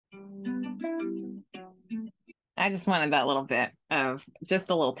I just wanted that little bit of just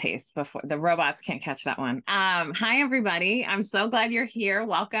a little taste before the robots can't catch that one. Hi everybody. I'm so glad you're here.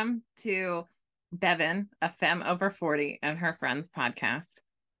 Welcome to Bevan, a femme over 40 and her friends podcast.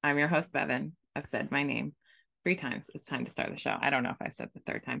 I'm your host, Bevan. I've said my name 3 times. It's time to start the show. I don't know if I said the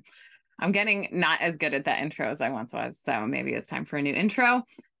third time. I'm getting not as good at that intro as I once was. So maybe it's time for a new intro.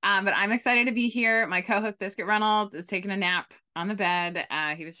 But I'm excited to be here. My co-host Biscuit Reynolds is taking a nap on the bed.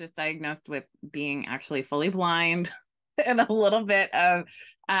 He was just diagnosed with being actually fully blind and a little bit of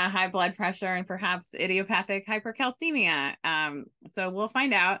high blood pressure and perhaps idiopathic hypercalcemia. So we'll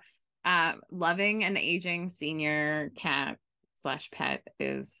find out. Loving an aging senior cat slash pet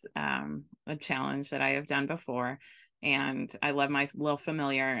is a challenge that I have done before. And I love my little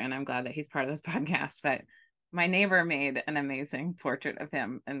familiar, and I'm glad that he's part of this podcast. But my neighbor made an amazing portrait of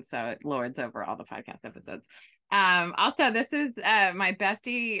him, and so it lords over all the podcast episodes. Also, this is my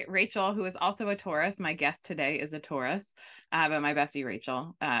bestie Rachel, who is also a Taurus. My guest today is a Taurus, but my bestie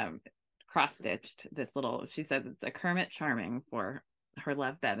Rachel cross-stitched this little. She says it's a Kermit Charming for her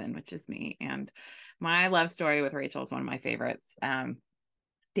love Bevan, which is me. And my love story with Rachel is one of my favorites.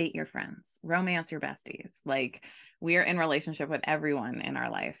 Date your friends, romance your besties. Like, we're in relationship with everyone in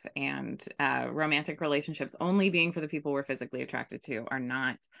our life, and romantic relationships only being for the people we're physically attracted to are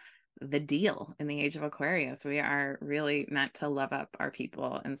not the deal in the age of Aquarius. We are really meant to love up our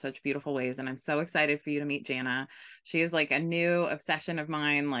people in such beautiful ways. And I'm so excited for you to meet Jana. She is like a new obsession of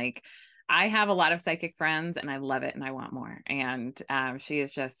mine. Like, I have a lot of psychic friends and I love it and I want more. And she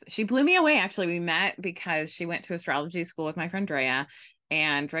blew me away. Actually, we met because she went to astrology school with my friend Drea.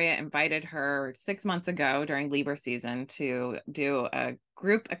 And Drea invited her 6 months ago during Libra season to do a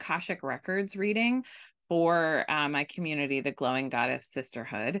group Akashic Records reading for my community, the Glowing Goddess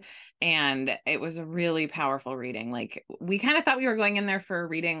Sisterhood. And it was a really powerful reading. Like, we kind of thought we were going in there for a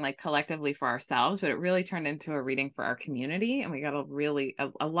reading like collectively for ourselves, but it really turned into a reading for our community. And we got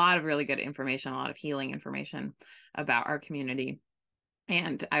a lot of really good information, a lot of healing information about our community.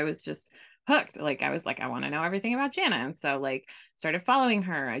 And I was just hooked. Like, I was like, I want to know everything about Jana. And so like started following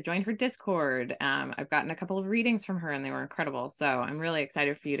her. I joined her Discord. I've gotten a couple of readings from her and they were incredible. So I'm really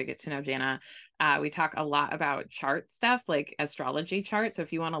excited for you to get to know Jana. We talk a lot about chart stuff, like astrology charts. So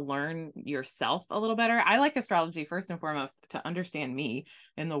if you want to learn yourself a little better, I like astrology first and foremost to understand me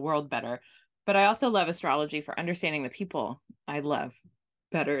and the world better. But I also love astrology for understanding the people I love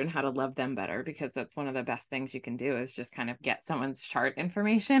better and how to love them better, because that's one of the best things you can do is just kind of get someone's chart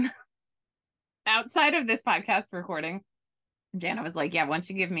information. Outside of this podcast recording, Jana was like, yeah, once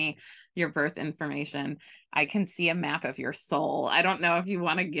you give me your birth information, I can see a map of your soul. I don't know if you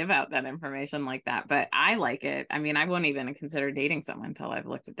want to give out that information like that, but I like it. I mean, I won't even consider dating someone until I've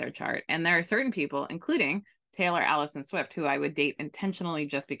looked at their chart. And there are certain people, including Taylor Allison Swift, who I would date intentionally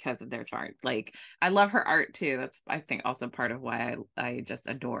just because of their chart. Like, I love her art too. That's, I think, also part of why I just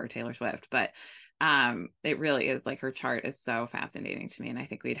adore Taylor Swift. But it really is like her chart is so fascinating to me. And I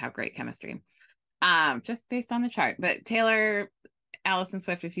think we'd have great chemistry just based on the chart. But Taylor Allison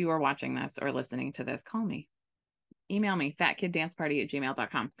Swift, if you are watching this or listening to this, call me. Email me,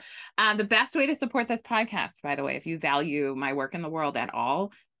 fatkiddanceparty@gmail.com. The best way to support this podcast, by the way, if you value my work in the world at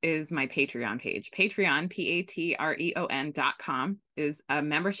all, is my Patreon page. Patreon, patreon.com, is a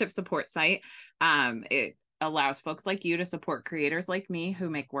membership support site. It allows folks like you to support creators like me who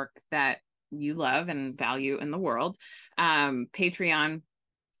make work that you love and value in the world. Patreon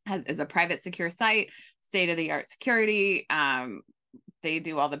is a private secure site, state-of-the-art security. They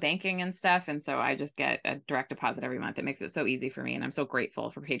do all the banking and stuff. And so I just get a direct deposit every month. It makes it so easy for me. And I'm so grateful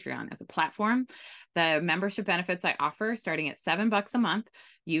for Patreon as a platform. The membership benefits I offer, starting at $7 a month,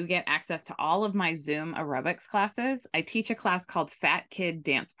 you get access to all of my Zoom aerobics classes. I teach a class called Fat Kid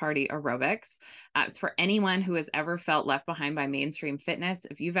Dance Party Aerobics. It's for anyone who has ever felt left behind by mainstream fitness.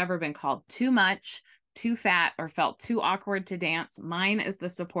 If you've ever been called too much, too fat, or felt too awkward to dance, mine is the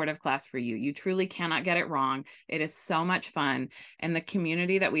supportive class for you. You truly cannot get it wrong. It is so much fun. And the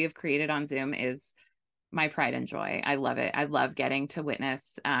community that we have created on Zoom is my pride and joy. I love it. I love getting to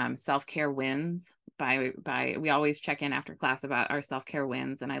witness self-care wins. We always check in after class about our self-care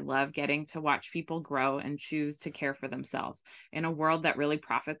wins. And I love getting to watch people grow and choose to care for themselves. In a world that really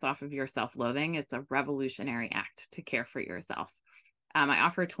profits off of your self-loathing, it's a revolutionary act to care for yourself. I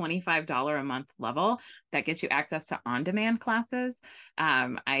offer a $25 a month level that gets you access to on-demand classes.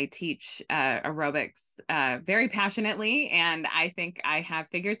 I teach aerobics very passionately, and I think I have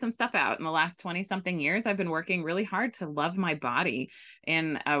figured some stuff out. In the last 20-something years, I've been working really hard to love my body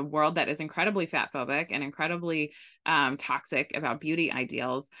in a world that is incredibly fat phobic and incredibly toxic about beauty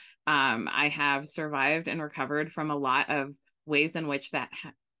ideals. I have survived and recovered from a lot of ways in which that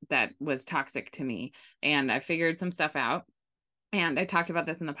that was toxic to me. And I figured some stuff out. And I talked about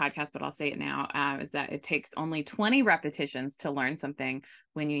this in the podcast, but I'll say it now, is that it takes only 20 repetitions to learn something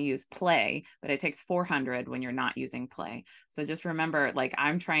when you use play, but it takes 400 when you're not using play. So just remember, like,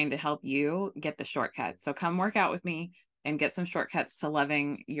 I'm trying to help you get the shortcuts. So come work out with me and get some shortcuts to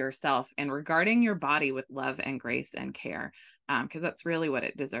loving yourself and regarding your body with love and grace and care, because that's really what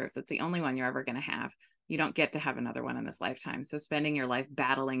it deserves. It's the only one you're ever going to have. You don't get to have another one in this lifetime. So spending your life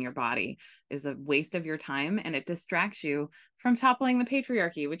battling your body is a waste of your time, and it distracts you from toppling the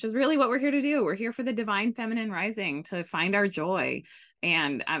patriarchy, which is really what we're here to do. We're here for the divine feminine rising, to find our joy.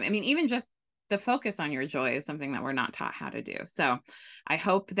 And I mean, even just the focus on your joy is something that we're not taught how to do. So I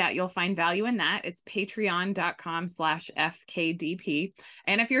hope that you'll find value in that. It's patreon.com/FKDP.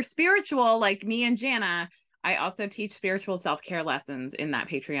 And if you're spiritual like me and Jana, I also teach spiritual self-care lessons in that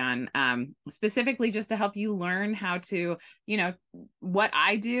Patreon, specifically just to help you learn how to, you know, what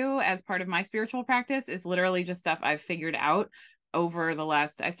I do as part of my spiritual practice is literally just stuff I've figured out over the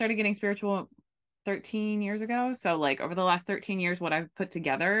last, I started getting spiritual 13 years ago. So like over the last 13 years, what I've put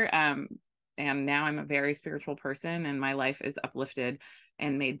together, and now I'm a very spiritual person, and my life is uplifted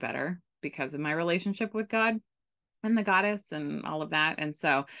and made better because of my relationship with God and the goddess and all of that. And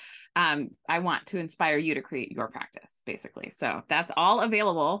so I want to inspire you to create your practice, basically. So that's all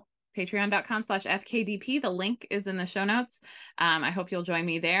available. Patreon.com/FKDP. The link is in the show notes. I hope you'll join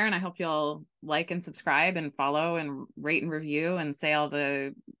me there, and I hope you'll like and subscribe and follow and rate and review and say all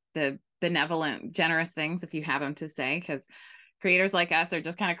the benevolent, generous things if you have them to say, because creators like us are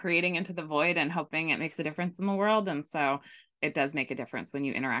just kind of creating into the void and hoping it makes a difference in the world. And so it does make a difference when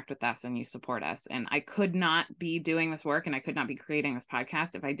you interact with us and you support us. And I could not be doing this work, and I could not be creating this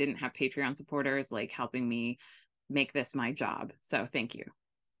podcast if I didn't have Patreon supporters like helping me make this my job. So thank you.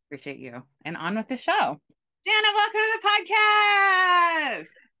 Appreciate you. And on with the show. Jana, welcome to the podcast.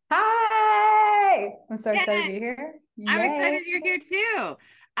 Hi. I'm so excited Jana, to be here. I'm Yay. excited you're here too.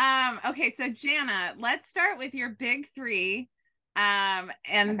 Okay, so Jana, let's start with your big three. And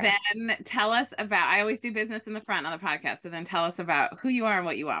Okay. then tell us about, I always do business in the front on the podcast. So then tell us about who you are and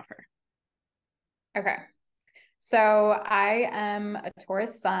what you offer. Okay. So I am a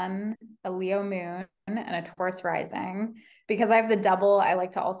Taurus sun, a Leo moon, and a Taurus rising. Because I have the double, I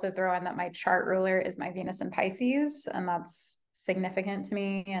like to also throw in that my chart ruler is my Venus in Pisces, and that's significant to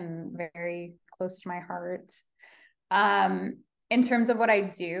me and very close to my heart. In terms of what I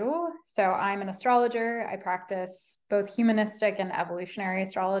do, so I'm an astrologer. I practice both humanistic and evolutionary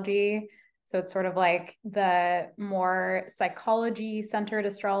astrology. So it's sort of like the more psychology-centered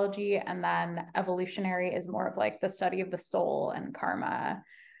astrology, and then evolutionary is more of like the study of the soul and karma,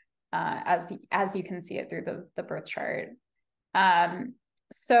 as you can see it through the birth chart.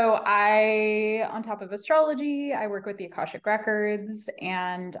 So I, on top of astrology, I work with the Akashic Records,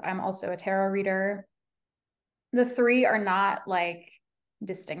 and I'm also a tarot reader. The three are not like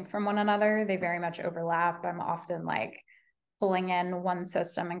distinct from one another. They very much overlap. I'm often like pulling in one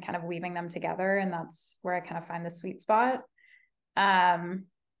system and kind of weaving them together. And that's where I kind of find the sweet spot.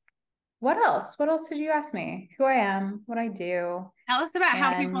 What else? What else did you ask me? Who I am, what I do. Tell us about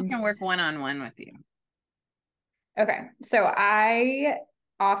how people And can work one-on-one with you. okay, so I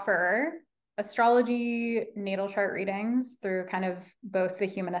offer astrology natal chart readings through kind of both the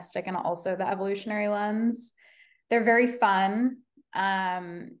humanistic and also the evolutionary lens. They're very fun.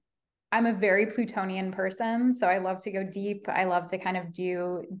 I'm a very Plutonian person, so I love to go deep. I love to kind of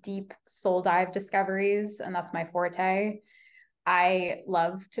do deep soul dive discoveries, and that's my forte. I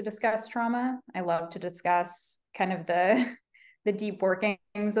love to discuss trauma. I love to discuss kind of the deep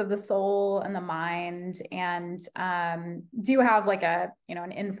workings of the soul and the mind, and do have like a, you know,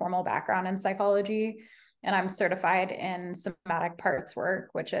 an informal background in psychology, and I'm certified in somatic parts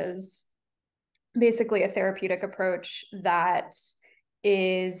work, which is basically a therapeutic approach that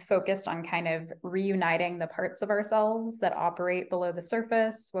is focused on kind of reuniting the parts of ourselves that operate below the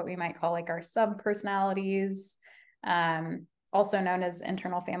surface, what we might call like our sub-personalities, also known as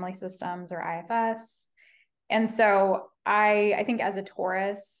internal family systems or IFS. And so I think as a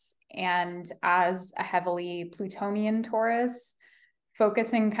Taurus and as a heavily Plutonian Taurus,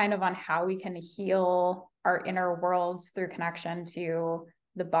 focusing kind of on how we can heal our inner worlds through connection to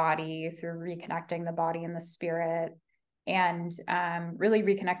the body, through reconnecting the body and the spirit, and really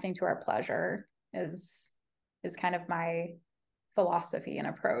reconnecting to our pleasure is kind of my philosophy and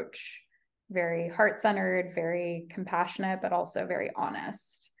approach. Very heart-centered, very compassionate, but also very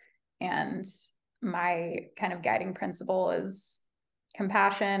honest. And my kind of guiding principle is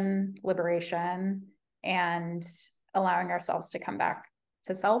compassion, liberation, and allowing ourselves to come back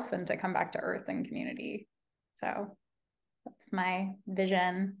to self and to come back to earth and community. So That's my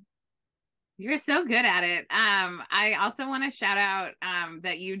vision. You're so good at it. I also want to shout out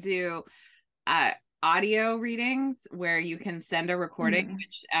that you do uh audio readings where you can send a recording, Mm-hmm.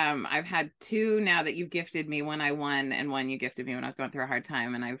 which I've had two now that you've gifted me. One I won and one you gifted me when I was going through a hard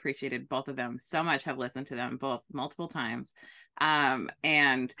time, and I appreciated both of them so much. Have listened to them both multiple times.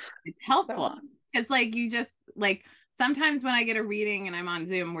 And it's helpful So, because like you just like sometimes when I get a reading and I'm on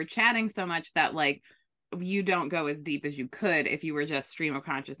Zoom, we're chatting so much that like you don't go as deep as you could if you were just stream of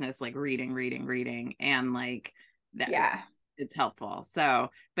consciousness, like reading, and like that yeah. it's helpful.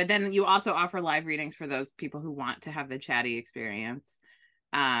 So, but then you also offer live readings for those people who want to have the chatty experience.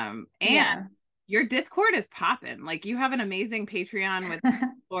 And Yeah. your Discord is popping. Like you have an amazing Patreon with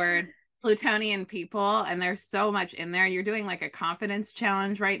Discord Plutonian people, and there's so much in there. You're doing like a confidence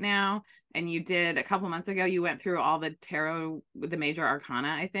challenge right now, and you did a couple months ago. You went through all the tarot with the major arcana,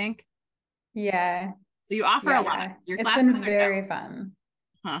 I think. Yeah. So you offer a lot. Yeah. Your It's classes been are dope. very fun.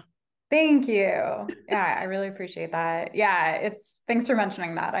 Huh. Thank you. Yeah, I really appreciate that. Yeah, thanks for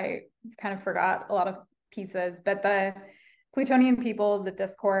mentioning that. I kind of forgot a lot of pieces, but the Plutonian people, the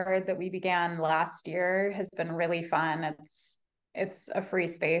Discord that we began last year has been really fun. It's a free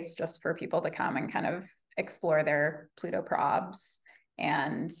space just for people to come and kind of explore their Pluto probs.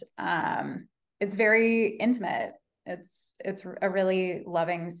 And it's very intimate. It's a really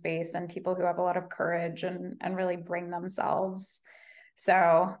loving space and people who have a lot of courage and really bring themselves.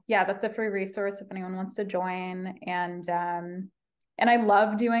 So yeah, that's a free resource if anyone wants to join. And I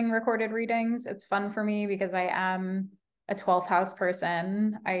love doing recorded readings. It's fun for me because I am a 12th house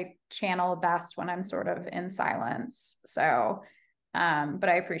person. I channel best when I'm sort of in silence. So but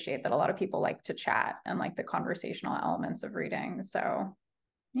I appreciate that a lot of people like to chat and like the conversational elements of reading. So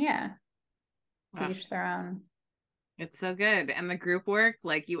yeah, to Wow. each their own. It's so good. And the group work,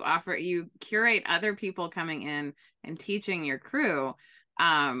 like you curate other people coming in and teaching your crew.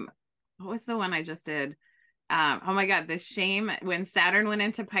 What was the one I just did? Oh my God, the shame when Saturn went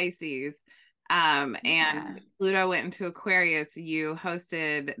into Pisces, and Yeah. Pluto went into Aquarius, you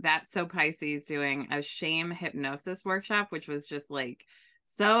hosted That's So Pisces doing a shame hypnosis workshop, which was just like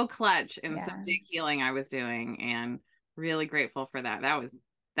so clutch and so Yeah. big healing I was doing, and really grateful for that.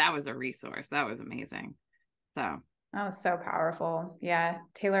 That was a resource. That was amazing. So That was so powerful. Yeah.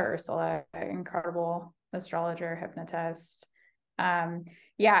 Taylor Ursula, incredible astrologer, hypnotist. Um,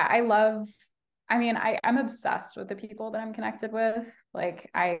 yeah, I'm obsessed with the people that I'm connected with. Like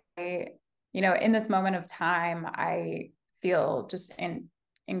in this moment of time, I feel just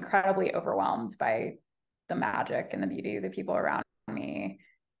incredibly overwhelmed by the magic and the beauty of the people around me.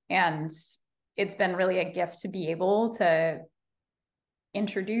 And it's been really a gift to be able to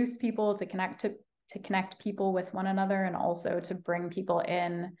introduce people to connect people with one another and also to bring people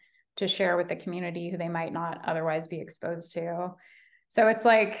in to share with the community who they might not otherwise be exposed to. So it's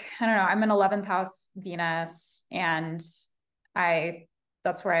like, I don't know, I'm an 11th house Venus, and I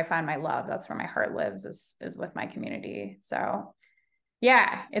that's where I find my love. That's where my heart lives, is with my community. So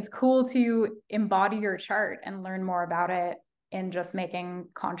yeah, it's cool to embody your chart and learn more about it in just making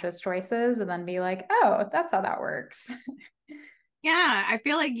conscious choices and then be like, oh, that's how that works. yeah, I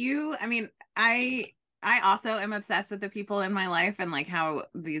feel like I mean, I also am obsessed with the people in my life and like how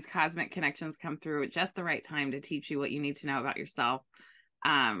these cosmic connections come through at just the right time to teach you what you need to know about yourself,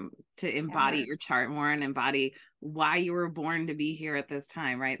 to embody Yeah. your chart more and embody why you were born to be here at this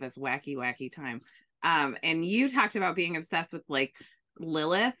time, right? This wacky time. And you talked about being obsessed with like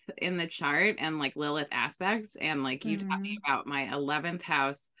Lilith in the chart and like Lilith aspects, and like you taught me Mm-hmm. about my 11th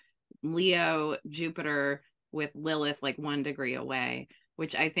house Leo Jupiter with Lilith like 1 degree away,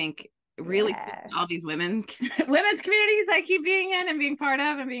 which I think really speaks Yeah. to all these women's communities I keep being in and being part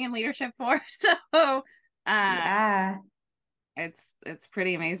of and being in leadership for. So Yeah. it's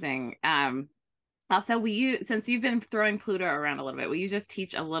pretty amazing. Also, will you, since you've been throwing Pluto around a little bit, will you just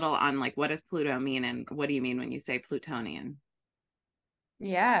teach a little on like what does Pluto mean and what do you mean when you say Plutonian?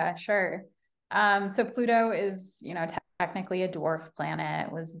 Yeah, sure. So Pluto is, technically a dwarf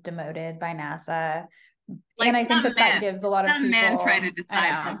planet, was demoted by NASA. Like And I think that gives a lot of some men try to people, I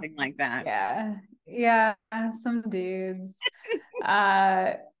decide know. something like that. Yeah. Yeah, some dudes.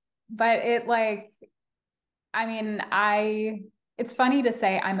 Uh, but it's funny to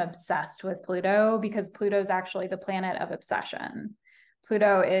say I'm obsessed with Pluto because Pluto's actually the planet of obsession.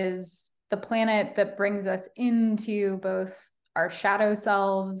 Pluto is the planet that brings us into both our shadow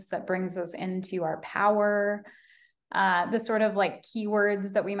selves, that brings us into our power. The sort of like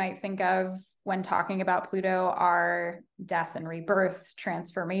keywords that we might think of when talking about Pluto are death and rebirth,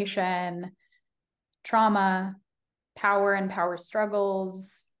 transformation, trauma, power and power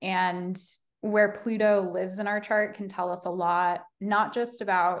struggles. And where Pluto lives in our chart can tell us a lot, not just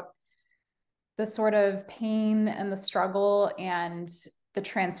about the sort of pain and the struggle and the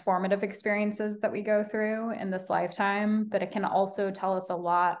transformative experiences that we go through in this lifetime, but it can also tell us a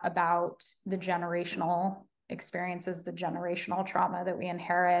lot about the generational experiences, the generational trauma that we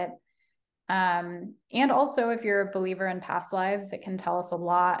inherit. And also, if you're a believer in past lives, it can tell us a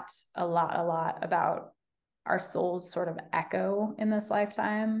lot about our soul's sort of echo in this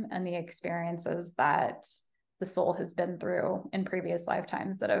lifetime and the experiences that the soul has been through in previous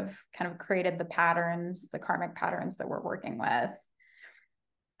lifetimes that have kind of created the patterns, the karmic patterns that we're working with.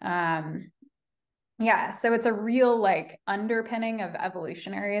 Yeah, so it's a real like underpinning of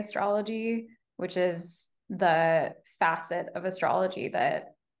evolutionary astrology, which is the facet of astrology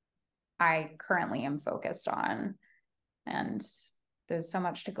that I currently am focused on. And there's so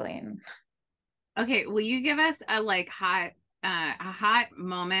much to glean. Okay, will you give us a hot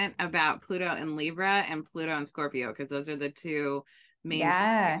moment about Pluto in Libra and Pluto in Scorpio? Because those are the two main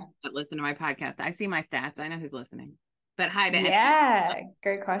people that listen to my podcast. I see my stats. I know who's listening. But hi to anyone.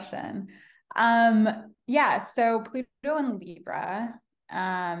 Great question. So Pluto in Libra,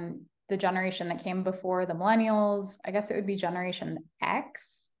 the generation that came before the millennials, I guess it would be Generation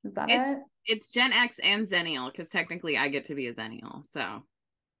X. Is that it? It's Gen X and Zennial, because technically I get to be a Zennial. So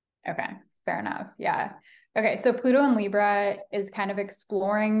okay, fair enough. Yeah. Okay, so Pluto in Libra is kind of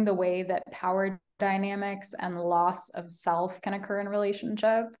exploring the way that power dynamics and loss of self can occur in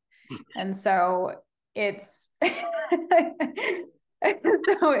relationship. And so it's wow.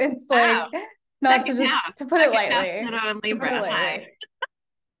 like not to just to put it lightly. Pluto in Libra.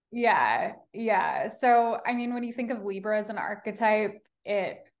 Yeah. So I mean, when you think of Libra as an archetype,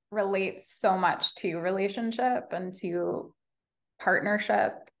 it relates so much to relationship and to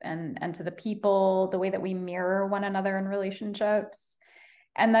partnership and to the people, the way that we mirror one another in relationships.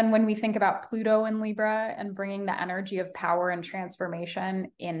 And then when we think about Pluto in Libra and bringing the energy of power and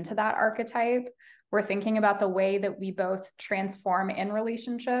transformation into that archetype, we're thinking about the way that we both transform in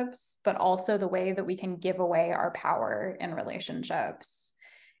relationships, but also the way that we can give away our power in relationships.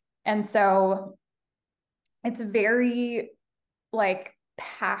 And so it's very like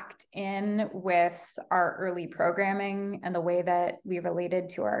packed in with our early programming and the way that we related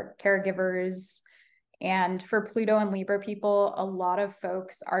to our caregivers. And for Pluto and Libra people, a lot of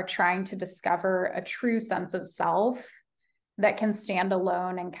folks are trying to discover a true sense of self that can stand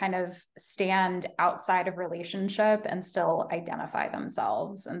alone and kind of stand outside of relationship and still identify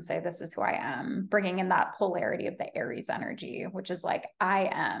themselves and say, this is who I am, bringing in that polarity of the Aries energy, which is like, I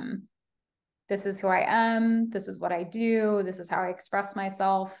am. This is who I am. This is what I do. This is how I express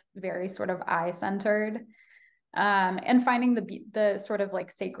myself. Very sort of I-centered. And finding the sort of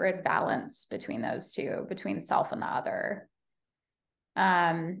like sacred balance between those two, between self and the other.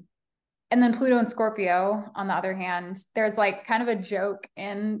 And then Pluto and Scorpio, on the other hand, there's like kind of a joke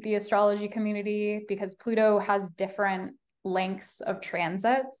in the astrology community because Pluto has different lengths of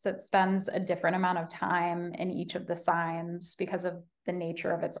transits. It spends a different amount of time in each of the signs because of the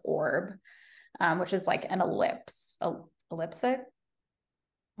nature of its orb, which is like an elliptic.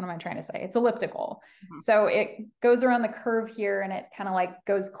 What am I trying to say? It's elliptical. Mm-hmm. So it goes around the curve here and it kind of like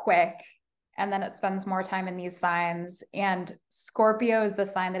goes quick. And then it spends more time in these signs. And Scorpio is the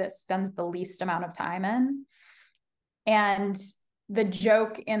sign that it spends the least amount of time in. And the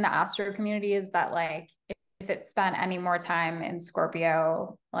joke in the astro community is that like, if it spent any more time in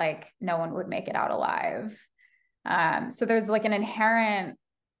Scorpio, like no one would make it out alive. So there's like an inherent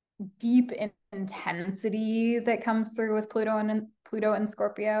deep intensity that comes through with Pluto and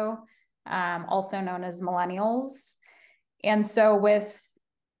Scorpio, also known as millennials. And so with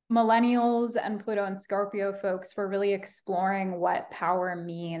millennials and Pluto and Scorpio folks, we're really exploring what power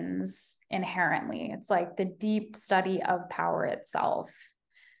means inherently. It's like the deep study of power itself.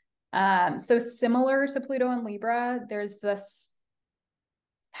 So similar to Pluto and Libra, there's this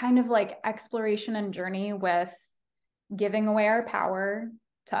kind of like exploration and journey with giving away our power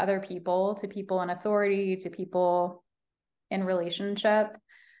to other people, to people in authority, to people in relationship.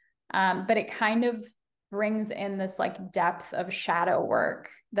 But it kind of brings in this like depth of shadow work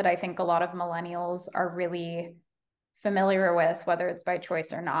that I think a lot of millennials are really familiar with, whether it's by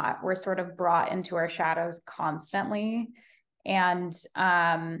choice or not. We're sort of brought into our shadows constantly. And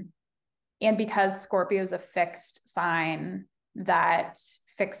because Scorpio is a fixed sign, that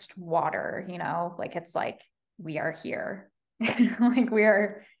fixed water, you know, like it's like we are here. Like we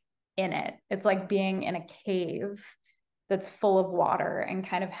are in it. It's like being in a cave that's full of water and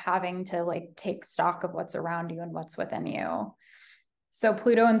kind of having to like take stock of what's around you and what's within you. So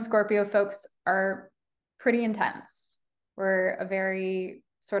Pluto and Scorpio folks are pretty intense. We're a very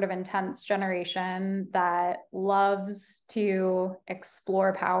sort of intense generation that loves to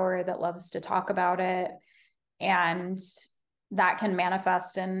explore power, that loves to talk about it. And that can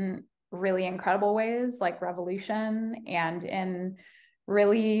manifest in really incredible ways like revolution, and in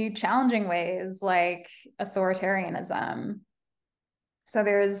really challenging ways like authoritarianism. So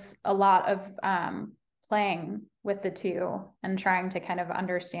there's a lot of playing with the two and trying to kind of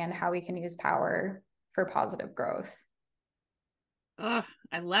understand how we can use power for positive growth. Oh,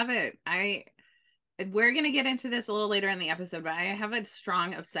 I love it. We're going to get into this a little later in the episode, but I have a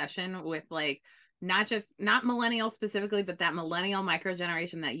strong obsession with like not millennial specifically, but that millennial micro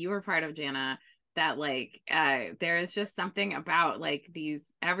generation that you were part of, Jana, that like there is just something about like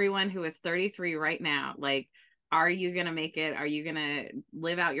everyone who is 33 right now, like, are you going to make it? Are you going to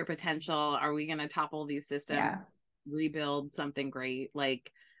live out your potential? Are we going to topple these systems, rebuild something great?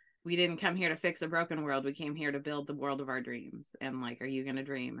 Like, we didn't come here to fix a broken world. We came here to build the world of our dreams. And like, are you going to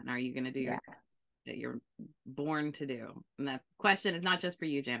dream? And are you going to do that you're born to do? And that question is not just for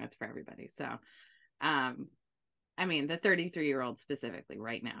you, Jan, it's for everybody. So, I mean, the 33-year-old specifically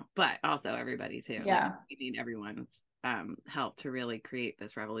right now, but also everybody too. Yeah. Like, we need everyone's help to really create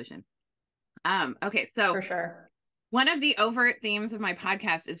this revolution. Okay. So for sure. One of the overt themes of my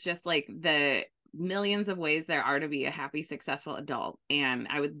podcast is just like the millions of ways there are to be a happy, successful adult. And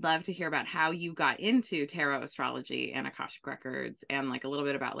I would love to hear about how you got into tarot astrology and Akashic Records, and like a little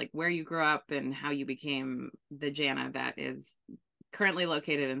bit about like where you grew up and how you became the Jana that is currently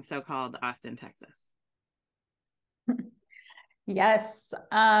located in so-called Austin, Texas. Yes.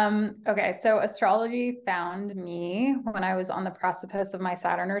 Okay. So astrology found me when I was on the precipice of my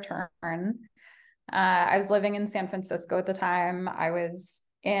Saturn return. I was living in San Francisco at the time. I was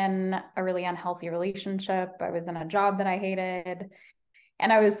in a really unhealthy relationship. I was in a job that I hated.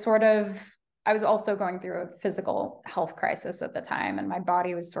 And I was also going through a physical health crisis at the time, and my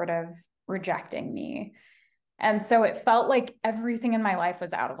body was sort of rejecting me. And so it felt like everything in my life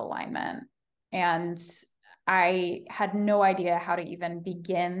was out of alignment. And I had no idea how to even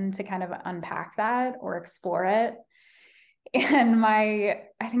begin to kind of unpack that or explore it. And I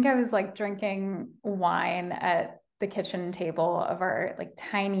think I was like drinking wine at the kitchen table of our like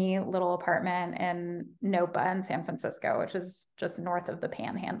tiny little apartment in Nopa in San Francisco, which is just north of the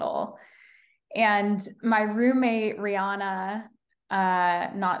Panhandle. And my roommate, Rihanna,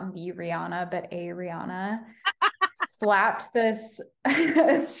 not the Rihanna, but a Rihanna, slapped this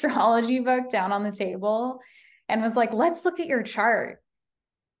astrology book down on the table and was like, let's look at your chart.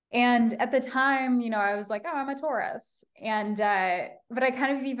 And at the time, I was like, oh, I'm a Taurus. And, but I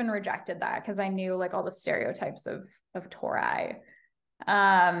kind of even rejected that because I knew like all the stereotypes of Tauri.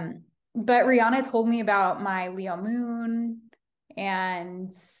 But Rihanna told me about my Leo moon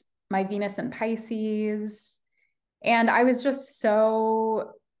and my Venus in Pisces. And I was just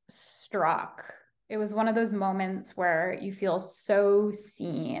so struck. It was one of those moments where you feel so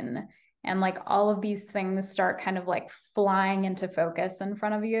seen, and like all of these things start kind of like flying into focus in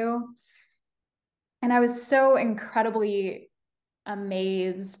front of you. And I was so incredibly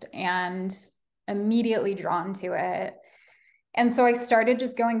amazed and immediately drawn to it. And so I started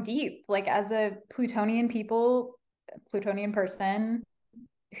just going deep, like as a Plutonian person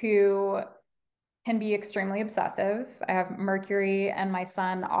who can be extremely obsessive. I have Mercury and my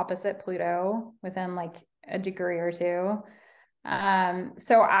sun opposite Pluto within like a degree or two.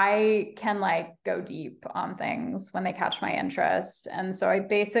 So I can like go deep on things when they catch my interest. And so I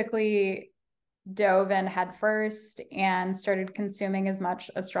basically dove in head first and started consuming as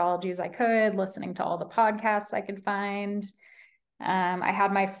much astrology as I could, listening to all the podcasts I could find. I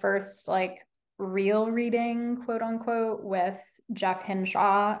had my first like real reading, quote unquote, with Jeff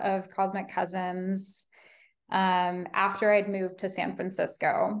Hinshaw of Cosmic Cousins after I'd moved to San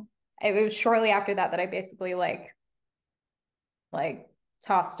Francisco. It was shortly after that I basically like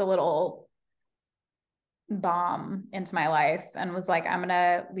tossed a little bomb into my life and was like, I'm going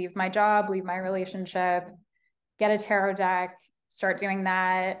to leave my job, leave my relationship, get a tarot deck, start doing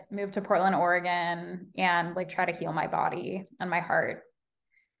that, move to Portland, Oregon, and like try to heal my body and my heart.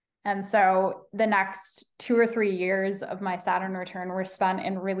 And so the next 2 or 3 years of my Saturn return were spent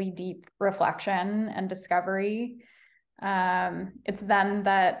in really deep reflection and discovery. It's then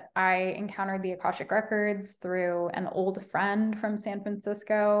that I encountered the Akashic Records through an old friend from San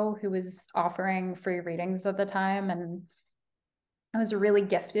Francisco who was offering free readings at the time. And I was really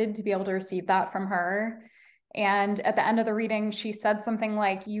gifted to be able to receive that from her. And at the end of the reading, she said something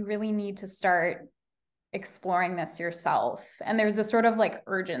like, you really need to start exploring this yourself. And there's a sort of like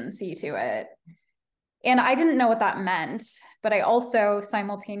urgency to it. And I didn't know what that meant, but I also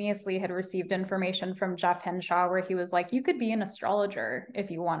simultaneously had received information from Jeff Henshaw where he was like, you could be an astrologer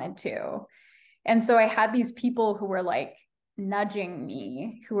if you wanted to. And so I had these people who were like nudging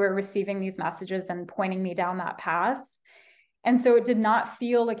me, who were receiving these messages and pointing me down that path. And so it did not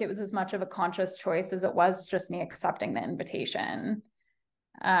feel like it was as much of a conscious choice as it was just me accepting the invitation.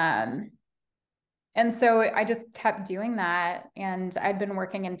 And so I just kept doing that. And I'd been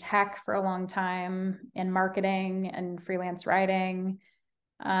working in tech for a long time, in marketing and freelance writing.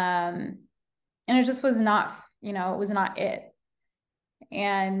 And it just was not, it was not it.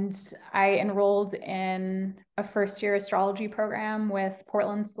 And I enrolled in a first-year astrology program with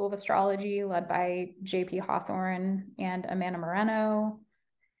Portland School of Astrology, led by JP Hawthorne and Amanda Moreno.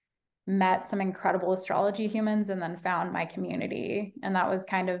 Met some incredible astrology humans, and then found my community. And that was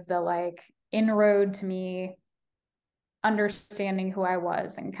kind of the like inroad to me understanding who I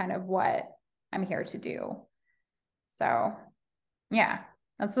was and kind of what I'm here to do. So yeah,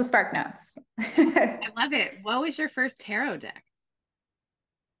 that's the Spark Notes. I love it. What was your first tarot deck?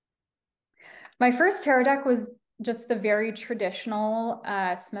 My first tarot deck was just the very traditional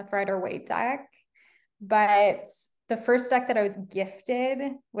Smith Rider-Waite deck. But the first deck that I was gifted,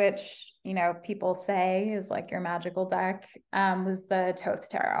 which, people say is like your magical deck, was the Thoth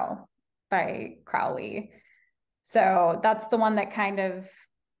Tarot by Crowley. So that's the one that kind of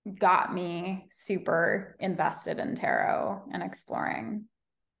got me super invested in tarot and exploring.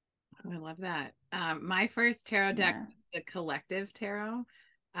 Oh, I love that. My first tarot deck was the Collective Tarot,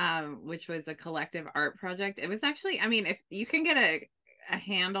 which was a collective art project. It was actually, if you can get a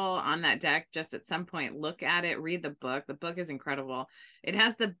handle on that deck, just at some point, look at it, read the book. The book is incredible. It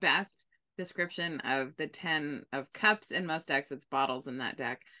has the best description of the 10 of cups in most decks. It's bottles in that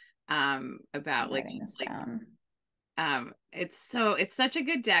deck. About like, it's such a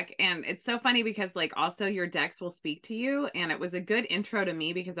good deck, and it's so funny because like also your decks will speak to you, and it was a good intro to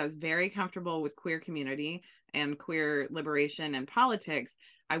me because I was very comfortable with queer community and queer liberation and politics.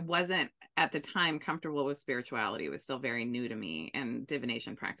 I wasn't at the time comfortable with spirituality. It was still very new to me, and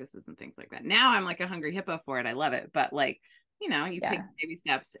divination practices and things like that. Now I'm like a hungry hippo for it. I love it. But like, you take baby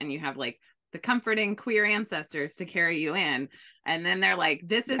steps, and you have like the comforting queer ancestors to carry you in. And then they're like,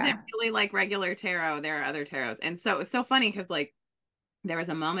 this isn't really like regular tarot. There are other tarots. And so it was so funny because like there was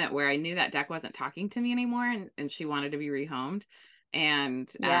a moment where I knew that deck wasn't talking to me anymore, and she wanted to be rehomed. And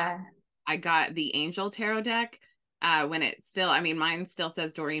I got the Angel Tarot deck when it still, mine still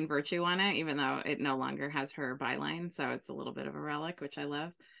says Doreen Virtue on it, even though it no longer has her byline. So it's a little bit of a relic, which I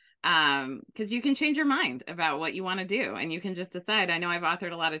love. Because you can change your mind about what you want to do, and you can just decide, I know I've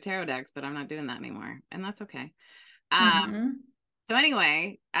authored a lot of tarot decks, but I'm not doing that anymore. And that's okay. So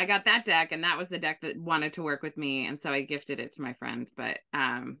anyway, I got that deck, and that was the deck that wanted to work with me. And so I gifted it to my friend, but,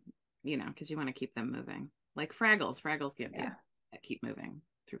 because you want to keep them moving, like Fraggles give gifts that keep moving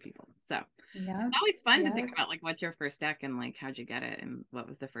through people. So it's always fun to think about like what's your first deck and like how'd you get it and what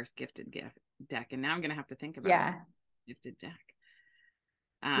was the first gifted deck. And now I'm gonna have to think about gifted deck.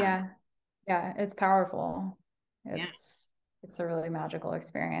 It's powerful. It's a really magical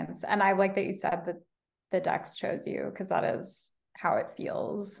experience. And I like that you said that the decks chose you, because that is how it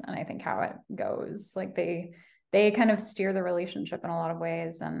feels, and I think how it goes. Like they kind of steer the relationship in a lot of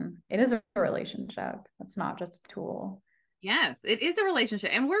ways, and it is a relationship. It's not just a tool. Yes, it is a relationship.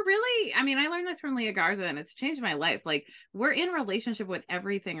 And we're really, I learned this from Leah Garza, and it's changed my life. Like we're in relationship with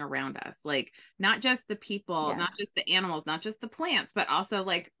everything around us, like not just the people, not just the animals, not just the plants, but also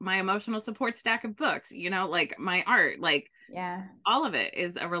like my emotional support stack of books, like my art, like all of it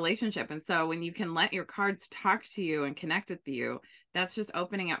is a relationship. And so when you can let your cards talk to you and connect with you, that's just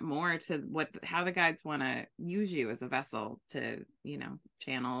opening up more to how the guides want to use you as a vessel to,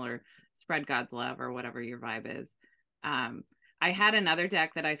 channel or spread God's love or whatever your vibe is. I had another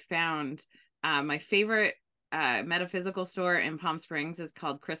deck that I found. My favorite metaphysical store in Palm Springs is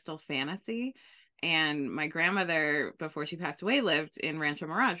called Crystal Fantasy. And my grandmother, before she passed away, lived in Rancho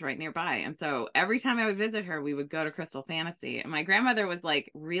Mirage right nearby. And so every time I would visit her, we would go to Crystal Fantasy. And my grandmother was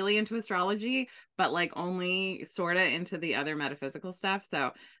like really into astrology, but like only sort of into the other metaphysical stuff. So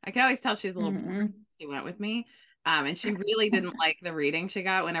I could always tell she was a little bored. She went with me. And she really didn't like the reading she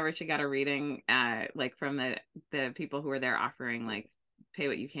got whenever she got a reading, like from the people who were there offering like pay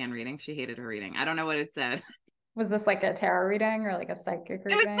what you can reading. She hated her reading. I don't know what it said. Was this like a tarot reading or like a psychic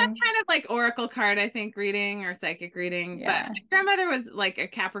reading? It was some kind of like oracle card, I think, reading or psychic reading. But my grandmother was like a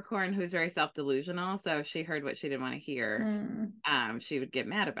Capricorn who's very self-delusional. So if she heard what she didn't want to hear, she would get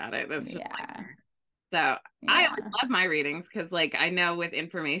mad about it. That's just like her. So I always love my readings because like I know with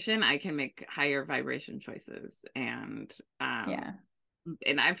information I can make higher vibration choices. And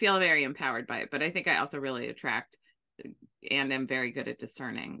and I feel very empowered by it, but I think I also really attract and am very good at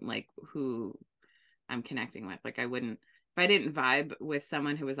discerning like who I'm connecting with. Like I wouldn't, if I didn't vibe with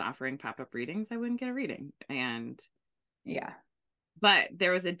someone who was offering pop-up readings, I wouldn't get a reading. And Yeah. but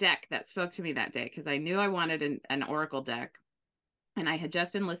there was a deck that spoke to me that day because I knew I wanted an oracle deck, and I had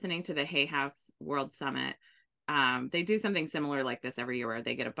just been listening to the Hay House World Summit. They do something similar like this every year where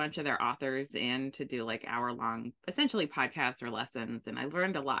they get a bunch of their authors in to do like hour-long, essentially podcasts or lessons, and I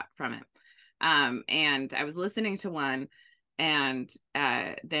learned a lot from it. And I was listening to one, and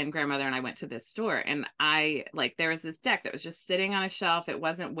then grandmother and I went to this store, and I like there was this deck that was just sitting on a shelf. It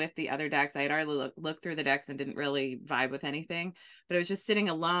wasn't with the other decks. I had already looked through the decks and didn't really vibe with anything, but it was just sitting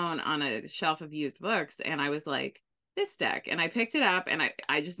alone on a shelf of used books, and I was like, this deck, and I picked it up, and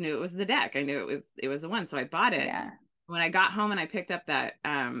I just knew it was the deck. I knew it was the one, so I bought it. Yeah. When I got home and I picked up that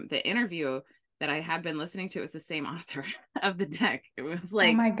the interview that I had been listening to, it was the same author of the deck. It was Oh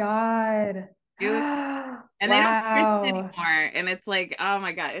like my God. it was, and they don't print it Wow. anymore. And it's like, oh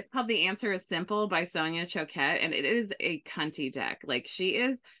my God, it's called The Answer is Simple by Sonia Choquette, and it is a cunty deck. Like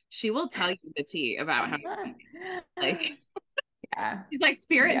she will tell you the tea about how you're feeling. Like Yeah. she's like,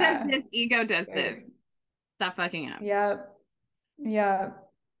 spirit does Yeah. this, ego does this. Stop fucking up. Yep. Yep.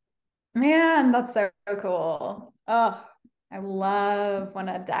 Man, that's so cool. Oh, I love when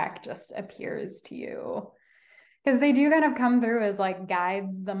a deck just appears to you because they do kind of come through as like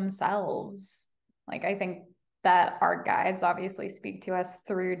guides themselves. Like I think that our guides obviously speak to us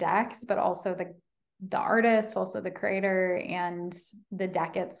through decks, but also the artist, also the creator, and the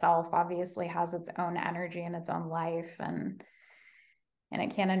deck itself obviously has its own energy and its own life, and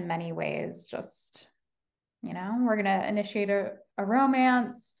it can in many ways just, we're gonna initiate a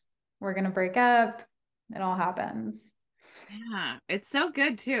romance, we're gonna break up, it all happens. Yeah, it's so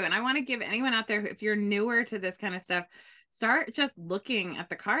good too. And I want to give anyone out there, if you're newer to this kind of stuff, start just looking at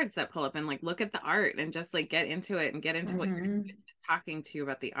the cards that pull up and like look at the art and just like get into it and get into what you're talking to you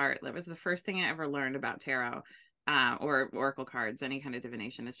about the art. That was the first thing I ever learned about tarot or oracle cards, any kind of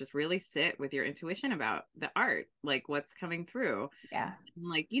divination, is just really sit with your intuition about the art, like what's coming through. Yeah.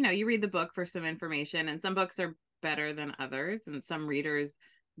 Like, you read the book for some information, and some books are better than others, and some readers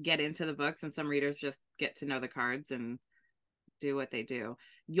get into the books and some readers just get to know the cards and do what they do.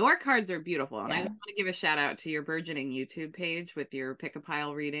 Your cards are beautiful, and I just want to give a shout out to your burgeoning YouTube page with your pick a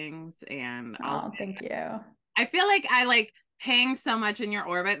pile reading and all of Oh, it. thank you. I feel like I like hang so much in your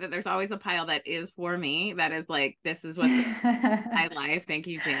orbit that there's always a pile that is for me, that is like, this is what's my life. Thank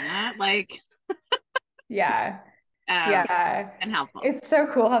you, Jana. Like Yeah. um Yeah. and helpful. It's so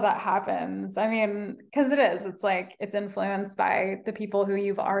cool how that happens. I mean, because it's like it's influenced by the people who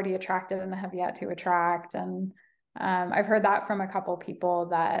you've already attracted and have yet to attract. And I've heard that from a couple people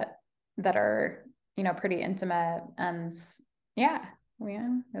that are, pretty intimate. And yeah,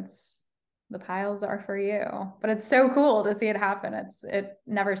 it's the piles are for you. But it's so cool to see it happen. It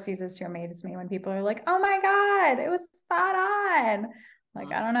never ceases to amaze me when people are like, oh my God, it was spot on.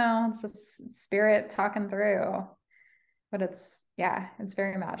 Like, I don't know, it's just spirit talking through. But it's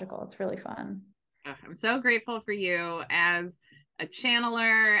very magical. It's really fun. I'm so grateful for you as a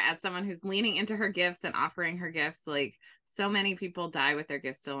channeler, as someone who's leaning into her gifts and offering her gifts. Like, so many people die with their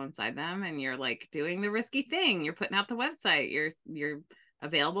gifts still inside them, and you're like doing the risky thing. You're putting out the website. You're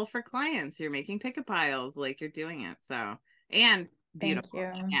available for clients. You're making pick-a piles. Like, you're doing it. So, and Thank beautiful. you.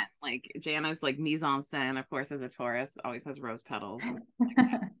 Again, like Jana's like mise en scène, of course, as a Taurus, always has rose petals.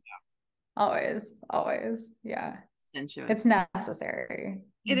 Always. Yeah. Sensuous. It's necessary.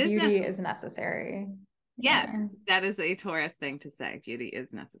 It is Beauty necessary. is necessary. Yes, Yeah. that is a Taurus thing to say. Beauty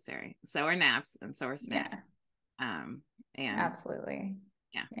is necessary. So are naps and so are snacks. Yeah. And Absolutely.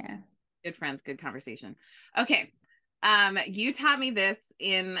 yeah. Yeah. Good friends, good conversation. Okay. You taught me this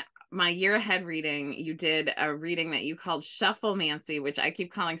in my year ahead reading. You did a reading that you called Shufflemancy, which I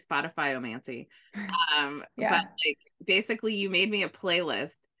keep calling Spotify-omancy. Yeah. But like basically you made me a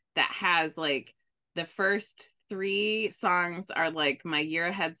playlist that has like the first 3 songs are like my year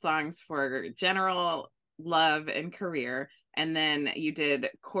ahead songs for general love and career. And then you did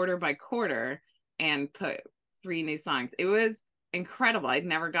quarter by quarter and put 3 new songs. It was incredible. I'd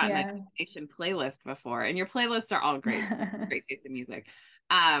never gotten a divination playlist before, and your playlists are all great. Great taste in music.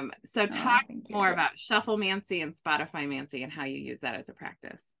 So talk more about Shufflemancy and Spotify-mancy and how you use that as a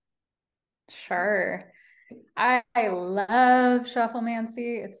practice. Sure. I love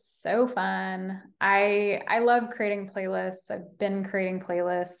Shufflemancy. It's so fun. I love creating playlists. I've been creating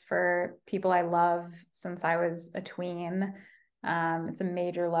playlists for people I love since I was a tween. It's a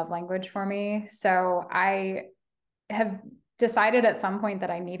major love language for me. So I have decided at some point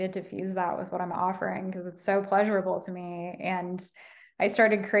that I needed to fuse that with what I'm offering because it's so pleasurable to me. And I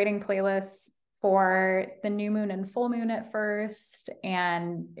started creating playlists for the new moon and full moon at first.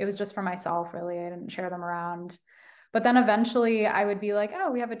 And it was just for myself, really. I didn't share them around. But then eventually I would be like,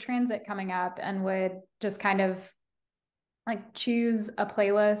 oh, we have a transit coming up, and would just kind of like choose a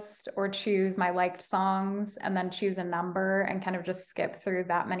playlist or choose my liked songs and then choose a number and kind of just skip through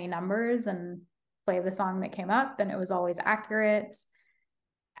that many numbers and play the song that came up. And it was always accurate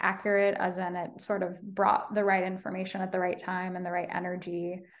as in it sort of brought the right information at the right time and the right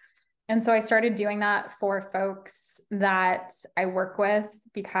energy. And so I started doing that for folks that I work with,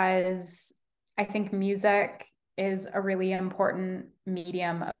 because I think music is a really important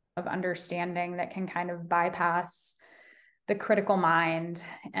medium of understanding that can kind of bypass the critical mind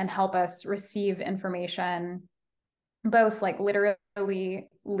and help us receive information, both like literally,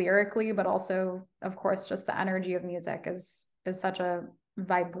 lyrically, but also, of course, just the energy of music is such a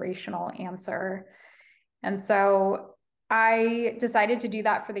vibrational answer. And so I decided to do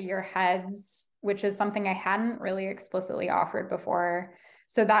that for the year heads, which is something I hadn't really explicitly offered before.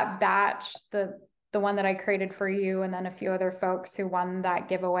 So that batch, the one that I created for you, and then a few other folks who won that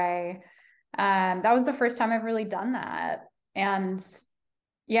giveaway, that was the first time I've really done that. And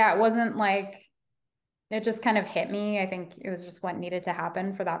yeah, it wasn't like, it just kind of hit me. I think it was just what needed to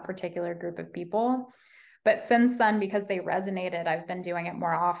happen for that particular group of people. But since then, because they resonated, I've been doing it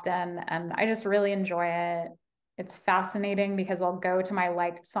more often, and I just really enjoy it. It's fascinating because I'll go to my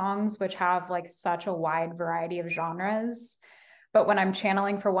liked songs, which have like such a wide variety of genres. But when I'm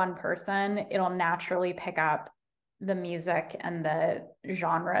channeling for one person, it'll naturally pick up the music and the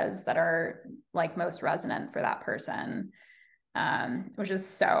genres that are like most resonant for that person, which is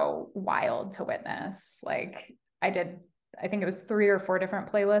so wild to witness. Like I think it was 3 or 4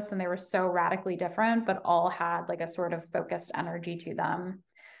 different playlists, and they were so radically different, but all had like a sort of focused energy to them.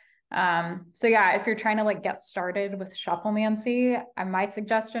 So yeah, if you're trying to like get started with shufflemancy, my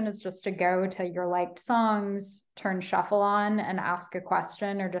suggestion is just to go to your liked songs, turn shuffle on and ask a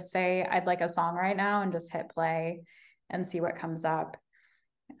question, or just say, I'd like a song right now, and just hit play and see what comes up.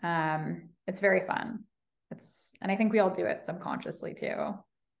 It's very fun. And I think we all do it subconsciously too.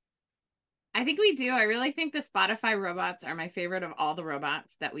 I think we do. I really think the Spotify robots are my favorite of all the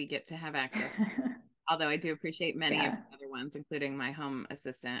robots that we get to have access. Although I do appreciate many of the other ones, including my home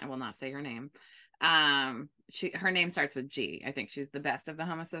assistant. I will not say her name. Her name starts with G. I think she's the best of the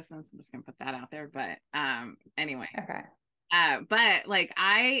home assistants. I'm just gonna put that out there. But anyway. Okay. But like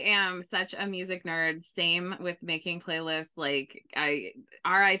I am such a music nerd. Same with making playlists. Like I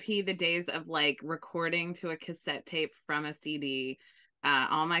RIP the days of like recording to a cassette tape from a CD.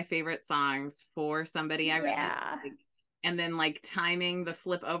 All my favorite songs for somebody I really like. And then like timing the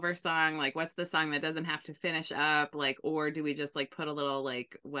flip over song, like what's the song that doesn't have to finish up, like, or do we just like put a little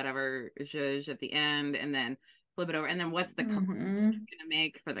like whatever zhuzh at the end and then flip it over, and then what's the color I'm gonna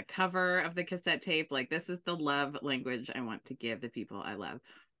make for the cover of the cassette tape? Like this is the love language I want to give the people I love.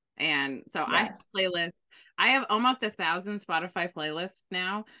 And so I have a playlist. I have almost 1,000 Spotify playlists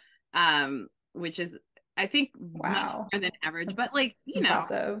now, which is I think much more than average. That's but like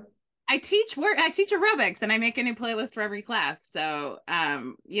impressive. I teach aerobics, and I make a new playlist for every class. So,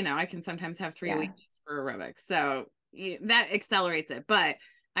 I can sometimes have 3 weeks for aerobics. So that accelerates it. But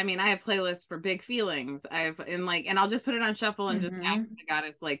I mean, I have playlists for big feelings. And I'll just put it on shuffle and just ask the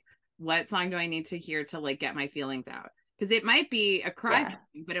goddess, like, what song do I need to hear to like get my feelings out? Because it might be a cry song,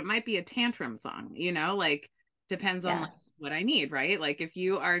 but it might be a tantrum song, like depends on like, what I need, right? Like if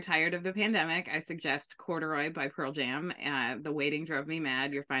you are tired of the pandemic, I suggest Corduroy by Pearl Jam. The waiting drove me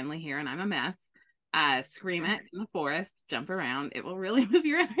mad. You're finally here and I'm a mess. Scream it in the forest, jump around. It will really move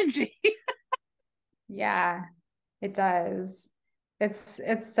your energy. Yeah, it does. It's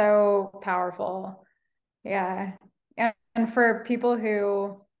so powerful. Yeah. And for people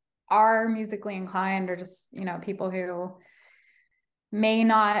who are musically inclined, or just, people who may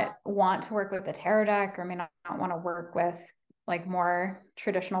not want to work with the tarot deck, or may not want to work with like more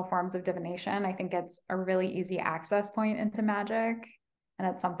traditional forms of divination, I think it's a really easy access point into magic. And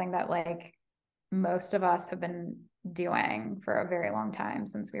it's something that like most of us have been doing for a very long time,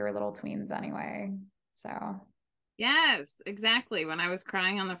 since we were little tweens anyway. So yes, exactly. When I was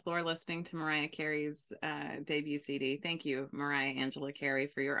crying on the floor listening to Mariah Carey's debut CD, thank you, Mariah Angela Carey,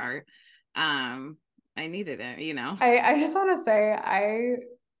 for your art. I needed it, I just want to say, I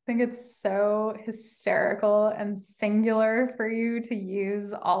think it's so hysterical and singular for you to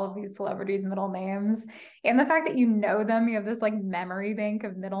use all of these celebrities' middle names, and the fact that you know them. You have this like memory bank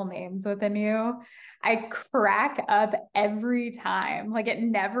of middle names within you. I crack up every time. Like it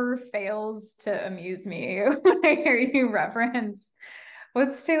never fails to amuse me when I hear you reference.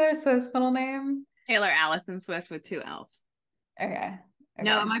 What's Taylor Swift's middle name? Taylor Allison Swift with 2 L's. Okay.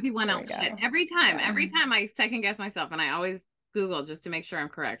 No, it Okay. might be one There else. we Shit. go. Every Yeah. time I second guess myself, and I always Google just to make sure I'm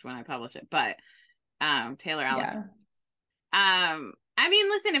correct when I publish it. But Taylor Allison. Yeah. I mean,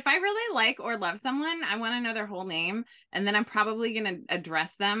 listen, if I really like or love someone, I want to know their whole name, and then I'm probably gonna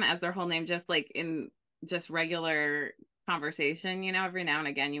address them as their whole name, just like in just regular conversation. You know, every now and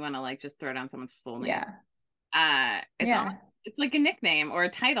again, you want to like just throw down someone's full name. Yeah. It's all Yeah. it's like a nickname or a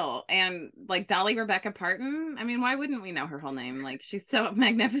title, and like Dolly Rebecca Parton. I mean, why wouldn't we know her whole name? Like, she's so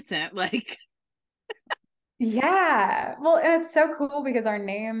magnificent. Like, Yeah. Well, and it's so cool because our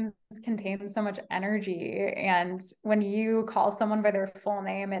names contain so much energy. And when you call someone by their full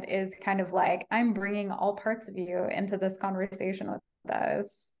name, it is kind of like, I'm bringing all parts of you into this conversation with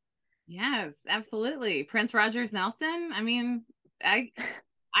us. yes, absolutely. Prince Rogers Nelson. I mean, I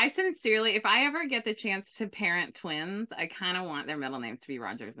I sincerely, if I ever get the chance to parent twins, I kind of want their middle names to be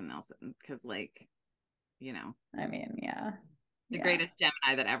Rogers and Nelson because, like, you know, I mean, yeah. the Yeah. greatest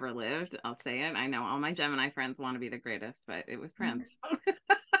Gemini that ever lived. I'll say it. I know all my Gemini friends want to be the greatest, but it was Prince.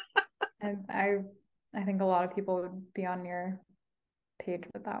 And I think a lot of people would be on your page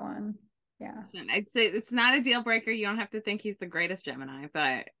with that one. Yeah. Listen, I'd say it's not a deal breaker. You don't have to think he's the greatest Gemini,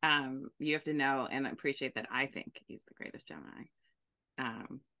 but you have to know and appreciate that I think he's the greatest Gemini. Yeah.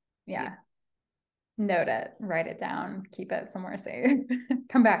 Yeah. Note it, write it down, keep it somewhere safe.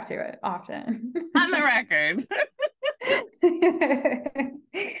 Come back to it often. On the record.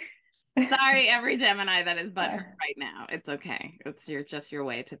 Sorry, every Gemini that is butthurt right now. It's okay. It's your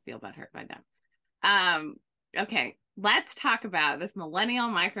way to feel butthurt by now. Okay, let's talk about this millennial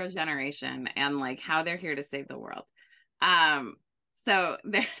micro generation and like how they're here to save the world. So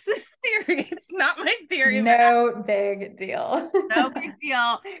there's this theory. It's not my theory. No big deal. No big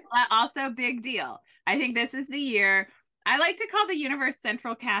deal, but also big deal. I think this is the year. I like to call the universe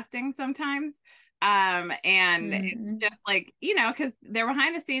central casting sometimes. And it's just like, you know, because they're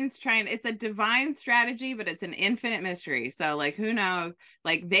behind the scenes trying, it's a divine strategy, but it's an infinite mystery. So, like, who knows?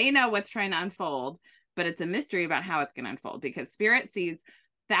 Like, they know what's trying to unfold, but it's a mystery about how it's going to unfold because spirit sees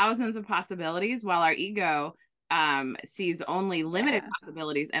thousands of possibilities while our ego sees only limited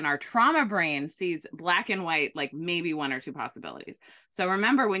possibilities, and our trauma brain sees black and white, like maybe one or two possibilities. So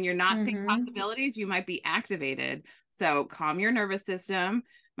remember, when you're not seeing possibilities, you might be activated. So calm your nervous system.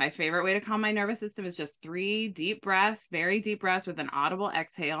 My favorite way to calm my nervous system is just 3 deep breaths, very deep breaths with an audible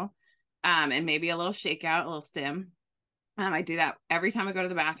exhale, and maybe a little shakeout, a little stim. I do that every time I go to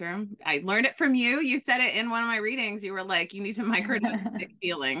the bathroom. I learned it from you. You said it in one of my readings. You were like, you need to microdose big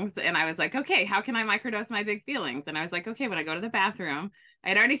feelings. And I was like, okay, how can I microdose my big feelings? And I was like, okay, when I go to the bathroom, I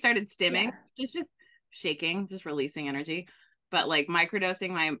had already started stimming, just shaking, just releasing energy. But like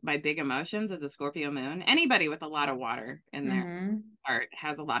microdosing my big emotions as a Scorpio moon, anybody with a lot of water in their heart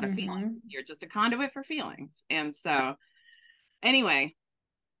has a lot of feelings. You're just a conduit for feelings. And so anyway,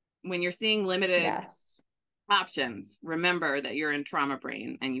 when you're seeing limited options, remember that you're in trauma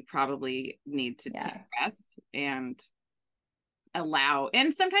brain and you probably need to take rest and allow,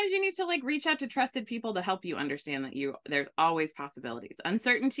 and sometimes you need to like reach out to trusted people to help you understand that there's always possibilities.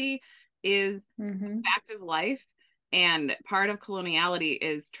 Uncertainty is a fact of life, and part of coloniality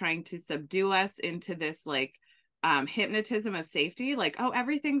is trying to subdue us into this like hypnotism of safety, like, oh,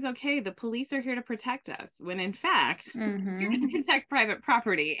 everything's okay, the police are here to protect us, when in fact you're to protect private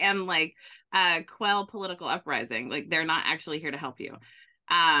property and like quell political uprising. Like, they're not actually here to help you.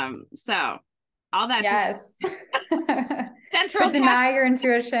 So all that central but deny your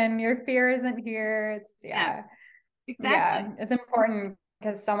intuition, your fear isn't here. It's exactly. It's important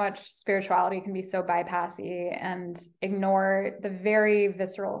because so much spirituality can be so bypassy and ignore the very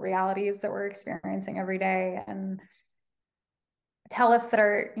visceral realities that we're experiencing every day and tell us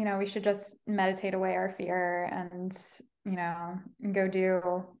that we should just meditate away our fear and, go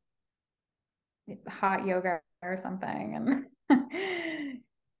do hot yoga or something. And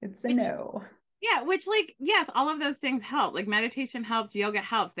it's a no. Yeah, which, like, yes, all of those things help. Like, meditation helps, yoga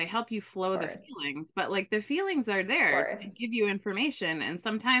helps. They help you flow the feelings, but like the feelings are there to give you information. And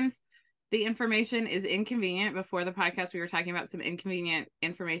sometimes the information is inconvenient. Before the podcast, we were talking about some inconvenient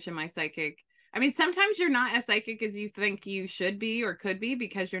information. Sometimes you're not as psychic as you think you should be or could be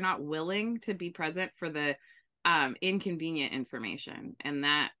because you're not willing to be present for the inconvenient information. And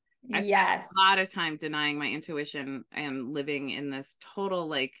that I spent a lot of time denying my intuition and living in this total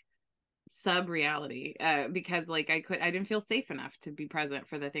like sub reality because like I didn't feel safe enough to be present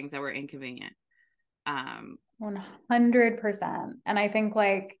for the things that were inconvenient. 100%. And I think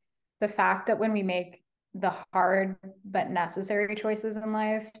like the fact that when we make the hard but necessary choices in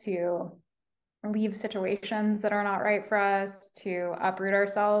life to leave situations that are not right for us, to uproot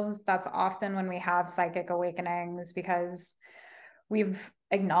ourselves, that's often when we have psychic awakenings, because we've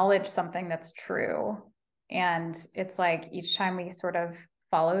acknowledged something that's true. And it's like each time we sort of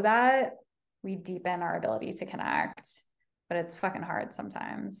follow that, we deepen our ability to connect. But it's fucking hard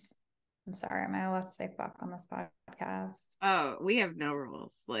sometimes. I'm sorry. Am I allowed to say fuck on this podcast? Oh, we have no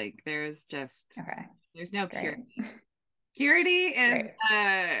rules. Like there's no Great. purity. Purity is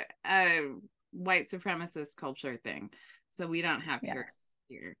Great. a white supremacist culture thing. So we don't have purity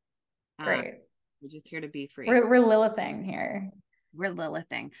here. Great. We're just here to be free. We're Lilithing here. We're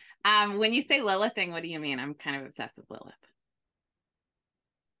Lilithing. When you say Lilithing, what do you mean? I'm kind of obsessed with Lilith.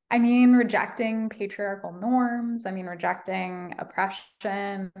 I mean, rejecting patriarchal norms. I mean, rejecting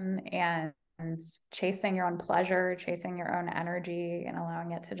oppression and chasing your own pleasure, chasing your own energy, and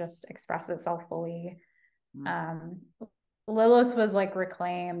allowing it to just express itself fully. Lilith was like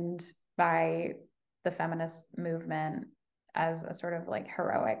reclaimed by the feminist movement as a sort of like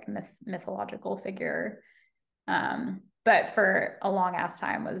heroic mythological figure. But for a long ass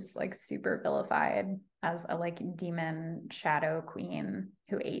time was like super vilified as a like demon shadow queen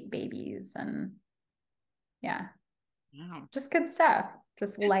who ate babies and just good stuff,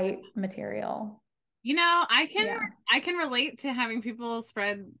 just light material. You know, I can relate to having people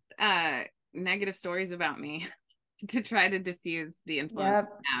spread negative stories about me to try to diffuse the influence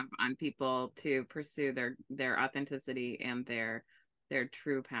I have on people to pursue their authenticity and their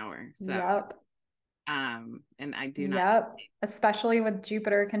true power. So and I do not especially with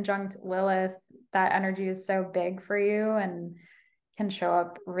Jupiter conjunct Lilith, that energy is so big for you and can show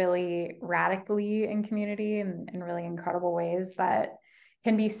up really radically in community and in really incredible ways that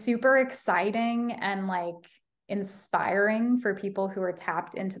can be super exciting and like inspiring for people who are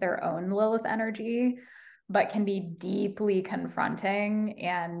tapped into their own Lilith energy, but can be deeply confronting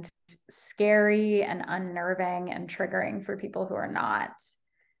and scary and unnerving and triggering for people who are not.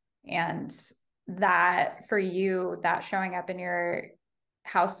 And that for you, that showing up in your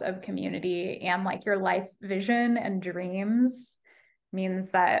house of community and like your life vision and dreams means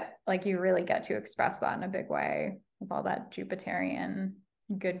that like you really get to express that in a big way with all that Jupiterian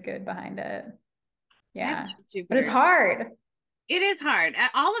good behind it. Yeah. But it's hard. It is hard.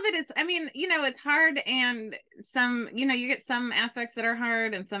 All of it is, I mean, you know, it's hard, and some, you know, you get some aspects that are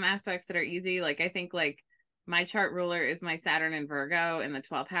hard and some aspects that are easy. Like I think like my chart ruler is my Saturn in Virgo in the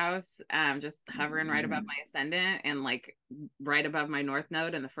 12th house, just hovering right above my ascendant and like right above my North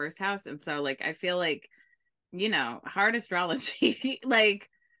Node in the first house. And so like I feel like, you know, hard astrology, like,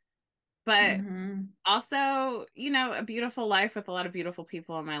 but also, you know, a beautiful life with a lot of beautiful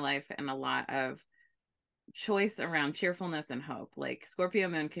people in my life and a lot of choice around cheerfulness and hope. Like Scorpio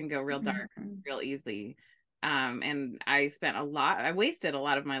moon can go real dark real easily. And I wasted a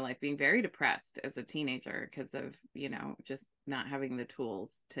lot of my life being very depressed as a teenager because of, you know, just not having the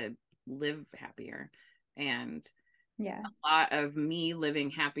tools to live happier. And a lot of me living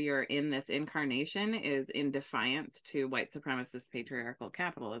happier in this incarnation is in defiance to white supremacist patriarchal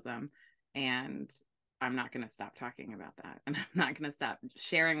capitalism. And I'm not going to stop talking about that. And I'm not going to stop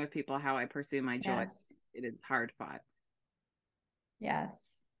sharing with people how I pursue my joy. It is hard fought.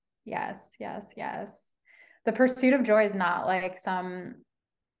 Yes. The pursuit of joy is not like some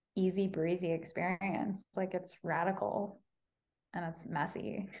easy breezy experience. Like it's radical and it's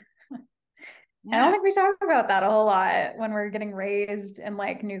messy. I don't think we talk about that a whole lot when we're getting raised in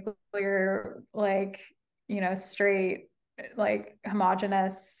like nuclear, like, you know, straight, like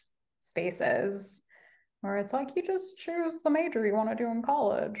homogenous spaces where it's like you just choose the major you want to do in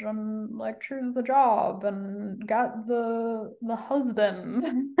college and like choose the job and got the husband.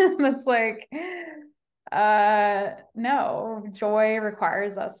 It's like no, joy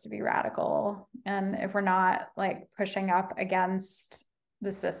requires us to be radical, and if we're not like pushing up against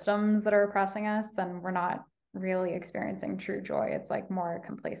the systems that are oppressing us, then we're not really experiencing true joy. It's like more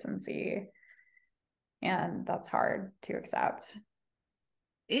complacency, and that's hard to accept.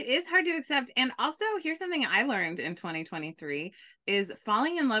 It is hard to accept. And also, here's something I learned in 2023 is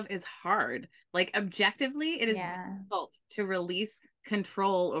falling in love is hard. Like objectively, it is difficult to release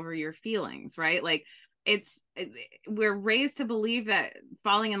control over your feelings, right? Like we're raised to believe that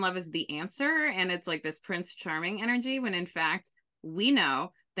falling in love is the answer. And it's like this Prince Charming energy, when in fact, we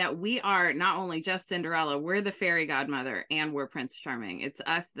know that we are not only just Cinderella, we're the fairy godmother and we're Prince Charming. It's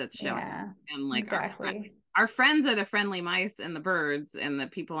us that's showing. And like our friends are the friendly mice and the birds and the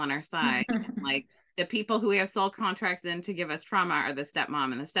people on our side. Like the people who we have soul contracts in to give us trauma are the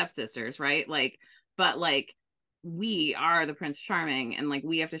stepmom and the stepsisters, right? Like, but like we are the Prince Charming and like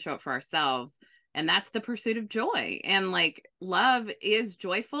we have to show up for ourselves. And that's the pursuit of joy. And like love is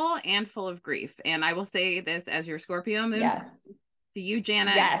joyful and full of grief. And I will say this as your Scorpio moon. To you,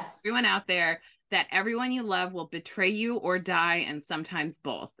 Jana, everyone out there, that everyone you love will betray you or die, and sometimes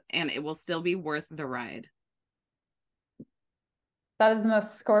both, and it will still be worth the ride. That is the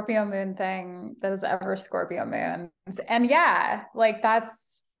most Scorpio moon thing that is ever Scorpio moons. And yeah, like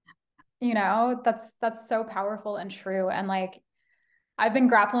that's, you know, that's so powerful and true. And like, I've been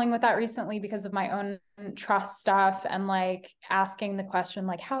grappling with that recently because of my own trust stuff and like asking the question,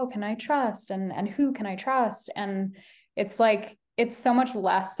 like, how can I trust and who can I trust? And it's like, it's so much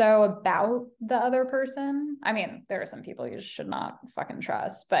less so about the other person. I mean, there are some people you should not fucking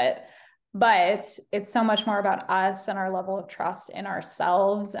trust, but it's so much more about us and our level of trust in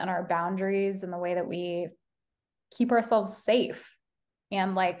ourselves and our boundaries and the way that we keep ourselves safe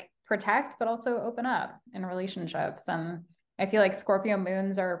and like protect, but also open up in relationships. And I feel like Scorpio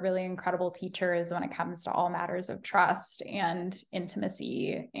moons are really incredible teachers when it comes to all matters of trust and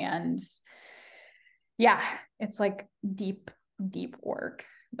intimacy. And yeah, it's like deep, deep work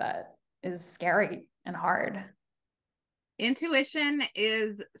that is scary and hard. Intuition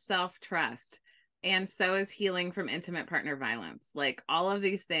is self-trust, and so is healing from intimate partner violence. Like all of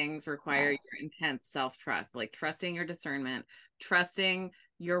these things require Yes. your intense self-trust, like trusting your discernment, trusting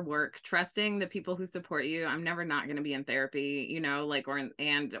your work, trusting the people who support you. I'm never not going to be in therapy, you know, like or in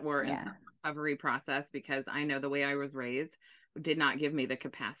some recovery process, because I know the way I was raised did not give me the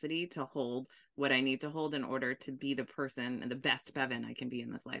capacity to hold what I need to hold in order to be the person and the best Bevan I can be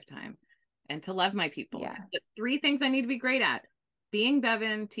in this lifetime, and to love my people. Yeah. The 3 things I need to be great at: being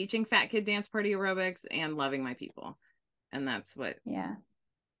Bevan, teaching fat kid dance party aerobics, and loving my people. And that's what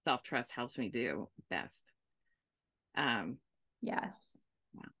self-trust helps me do best. Yes.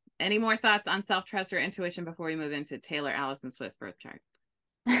 Wow. Any more thoughts on self-trust or intuition before we move into Taylor Allison Swift's birth chart?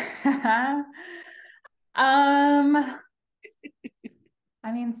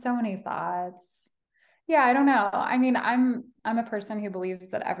 I mean, so many thoughts. Yeah, I don't know. I mean, I'm a person who believes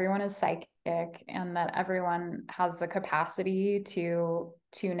that everyone is psychic and that everyone has the capacity to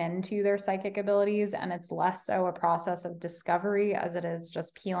tune into their psychic abilities, and it's less so a process of discovery as it is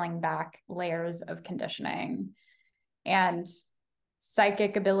just peeling back layers of conditioning. And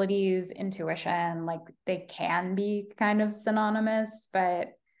psychic abilities, intuition, like they can be kind of synonymous, but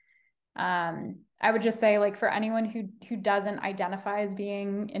I would just say, like, for anyone who doesn't identify as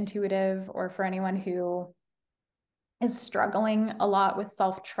being intuitive, or for anyone who is struggling a lot with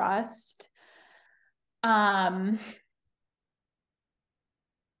self-trust,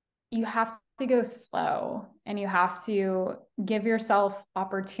 you have to go slow and you have to give yourself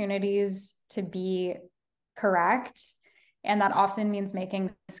opportunities to be correct. And that often means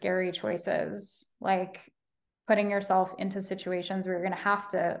making scary choices, like putting yourself into situations where you're going to have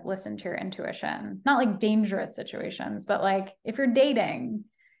to listen to your intuition, not like dangerous situations, but like if you're dating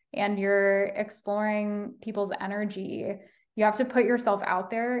and you're exploring people's energy, you have to put yourself out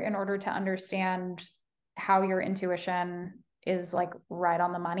there in order to understand how your intuition is like right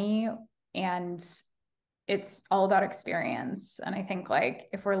on the money. And it's all about experience. And I think like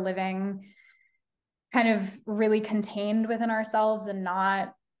if we're living kind of really contained within ourselves and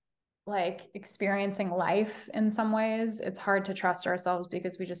not like experiencing life in some ways, it's hard to trust ourselves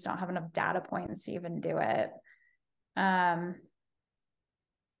because we just don't have enough data points to even do it. But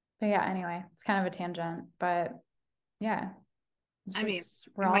yeah, anyway, it's kind of a tangent, but yeah,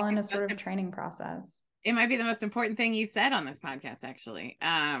 we're all in a sort of training process. It might be the most important thing you said on this podcast, actually.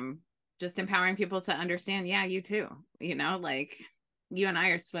 Just empowering people to understand, yeah, you too, you know, like you and I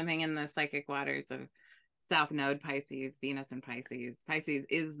are swimming in the psychic waters of South Node Pisces, Venus and Pisces. Pisces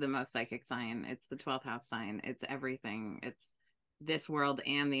is the most psychic sign. It's the 12th house sign. It's everything. It's this world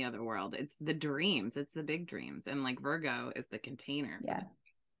and the other world. It's the dreams. It's the big dreams. And like Virgo is the container. Yeah.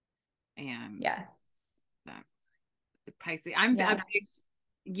 And yes. That Pisces. I'm a big,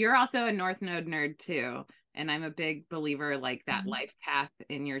 you're also a North Node nerd too. And I'm a big believer like that life path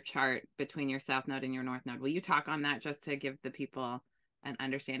in your chart between your South Node and your North Node. Will you talk on that just to give the people an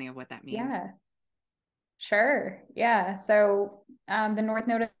understanding of what that means? Yeah. Sure. Yeah. So the North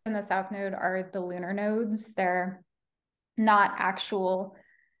Node and the South Node are the lunar nodes. They're not actual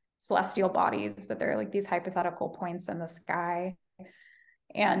celestial bodies, but they're like these hypothetical points in the sky.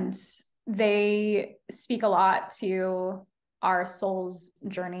 And they speak a lot to our soul's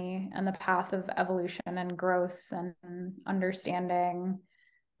journey and the path of evolution and growth and understanding.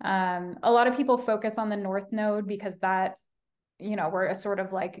 A lot of people focus on the North Node because that, you know, we're a sort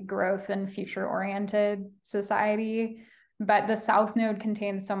of like growth and future oriented society, but the South Node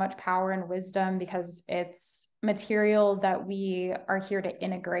contains so much power and wisdom because it's material that we are here to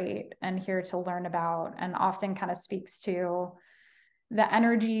integrate and here to learn about, and often kind of speaks to the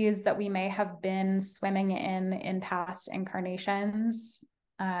energies that we may have been swimming in past incarnations.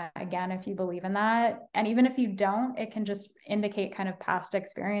 Again, if you believe in that, and even if you don't, it can just indicate kind of past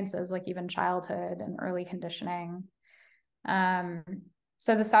experiences, like even childhood and early conditioning.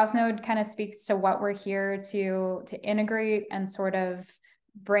 So the South Node kind of speaks to what we're here to integrate and sort of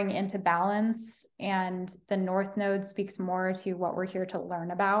bring into balance, and the North Node speaks more to what we're here to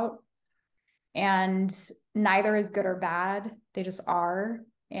learn about. And neither is good or bad; they just are.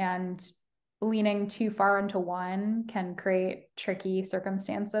 And leaning too far into one can create tricky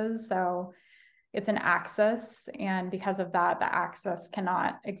circumstances. So it's an axis. And because of that, the axis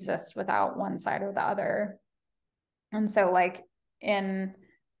cannot exist without one side or the other. And so, like in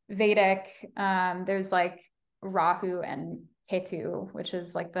Vedic, there's like Rahu and Ketu, which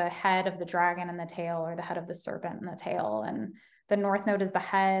is like the head of the dragon and the tail, or the head of the serpent and the tail. And the North Node is the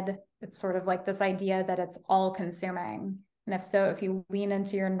head. It's sort of like this idea that it's all consuming. And if you lean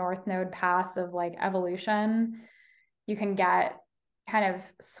into your North Node path of like evolution, you can get kind of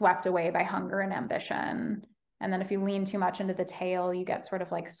swept away by hunger and ambition. And then if you lean too much into the tail, you get sort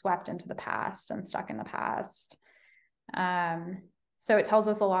of like swept into the past and stuck in the past. So it tells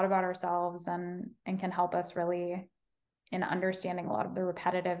us a lot about ourselves, and can help us really in understanding a lot of the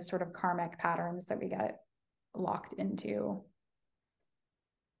repetitive sort of karmic patterns that we get locked into.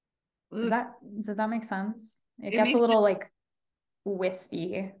 Does that make sense? It gets a little like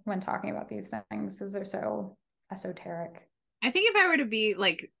wispy when talking about these things because they're so esoteric. I think if I were to be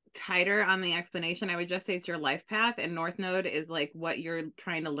like tighter on the explanation, I would just say it's your life path, and North Node is like what you're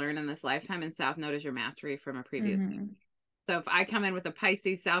trying to learn in this lifetime, and South Node is your mastery from a previous life. So if I come in with a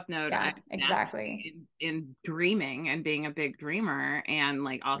Pisces South Node, Yeah, I'm exactly in dreaming and being a big dreamer, and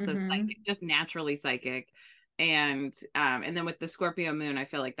like also psychic, just naturally psychic. And then with the Scorpio moon, I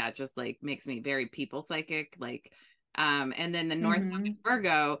feel like that just like makes me very people psychic. Like and then the North Node in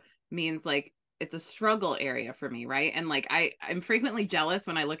Virgo means like it's a struggle area for me, right? And like I'm frequently jealous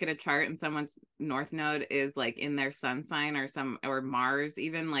when I look at a chart and someone's North Node is like in their sun sign or Mars,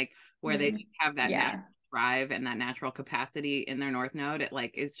 even like where they just have that natural drive and that natural capacity in their North Node. It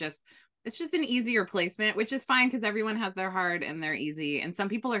like is just it's just an easier placement, which is fine because everyone has their hard and their easy, and some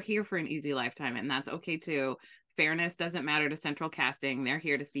people are here for an easy lifetime, and that's okay too. Fairness doesn't matter to central casting. They're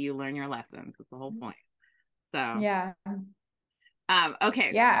here to see you learn your lessons. That's the whole point. So yeah.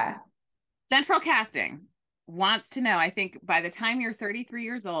 Okay. Yeah. Central casting wants to know, I think by the time you're 33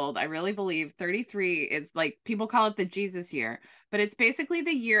 years old, I really believe 33 is like, people call it the Jesus year, but it's basically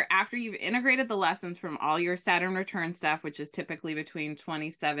the year after you've integrated the lessons from all your Saturn return stuff, which is typically between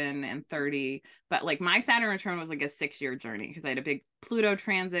 27 and 30. But like my Saturn return was like a 6-year journey because I had a big Pluto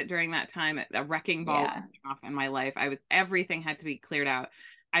transit during that time, a wrecking ball off in my life. Everything had to be cleared out.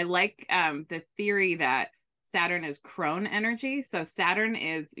 I like the theory that Saturn is crone energy. So Saturn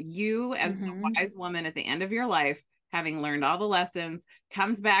is you as the wise woman at the end of your life, having learned all the lessons,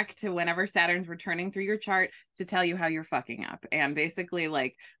 comes back to whenever Saturn's returning through your chart to tell you how you're fucking up. And basically,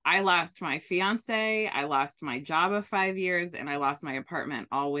 like, I lost my fiance, I lost my job of 5 years, and I lost my apartment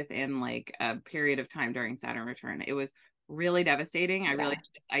all within like a period of time during Saturn return. It was really devastating. I really had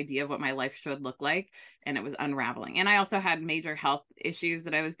this idea of what my life should look like, and it was unraveling. And I also had major health issues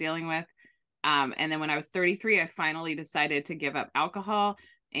that I was dealing with. And then when I was 33, I finally decided to give up alcohol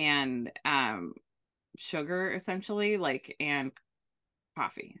and sugar, essentially, like, and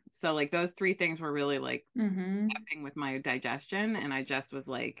coffee. So like those 3 things were really like effing with my digestion. And I just was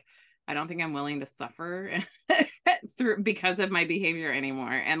like, I don't think I'm willing to suffer because of my behavior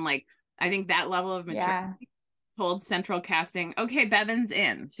anymore. And like, I think that level of maturity told central casting, okay, Bevan's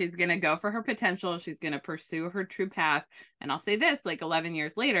in. She's going to go for her potential. She's going to pursue her true path. And I'll say this, like 11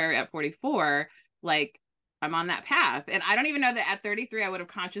 years later at 44, like I'm on that path. And I don't even know that at 33, I would have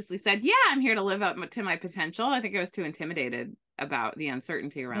consciously said, yeah, I'm here to live up to my potential. I think I was too intimidated about the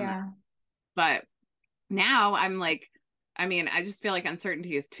uncertainty around that. But now I'm like, I mean, I just feel like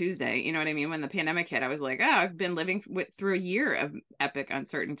uncertainty is Tuesday. You know what I mean? When the pandemic hit, I was like, oh, I've been living through a year of epic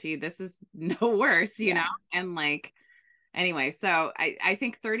uncertainty. This is no worse, you know? And like, anyway, so I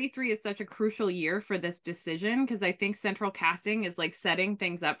think 33 is such a crucial year for this decision, because I think central casting is like setting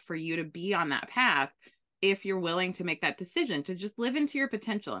things up for you to be on that path if you're willing to make that decision to just live into your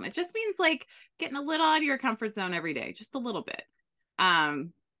potential. And it just means like getting a little out of your comfort zone every day, just a little bit.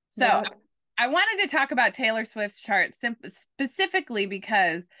 I wanted to talk about Taylor Swift's chart specifically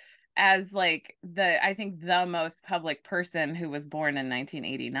because as like I think the most public person who was born in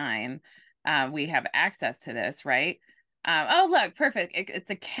 1989, we have access to this, right? Oh, look, perfect. It's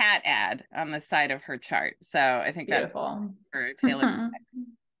a cat ad on the side of her chart. So I think beautiful. That's for Taylor.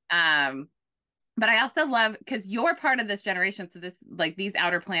 But I also love, because you're part of this generation. So this, like, these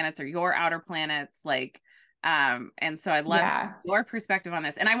outer planets are your outer planets. Like, And so I'd love Yeah. your perspective on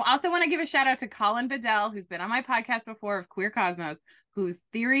this. And I also want to give a shout out to Colin Bedell, who's been on my podcast before of Queer Cosmos, whose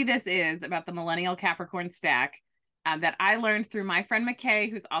theory this is about the millennial Capricorn stack, that I learned through my friend McKay,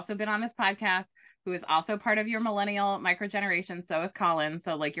 who's also been on this podcast, who is also part of your millennial microgeneration. So is Colin.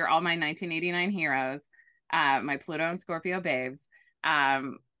 So like you're all my 1989 heroes, my Pluto and Scorpio babes,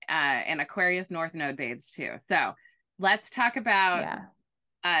 and Aquarius North Node babes too. So let's talk about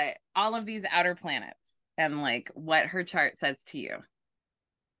all of these outer planets and like what her chart says to you.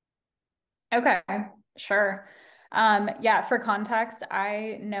 Okay, sure. Yeah, for context,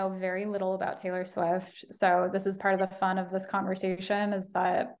 I know very little about Taylor Swift. So this is part of the fun of this conversation is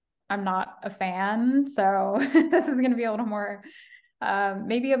that I'm not a fan. So this is going to be a little more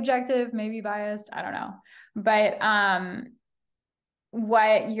maybe objective, maybe biased. I don't know. But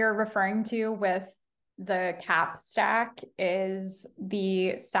what you're referring to with the cap stack is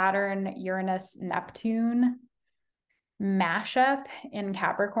the Saturn, Uranus, Neptune mashup in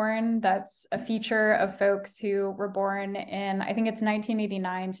Capricorn. That's a feature of folks who were born in, I think it's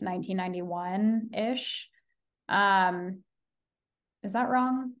 1989 to 1991-ish. Is that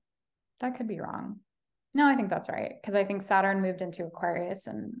wrong? That could be wrong. No, I think that's right, because I think Saturn moved into Aquarius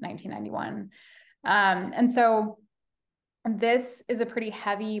in 1991. And so this is a pretty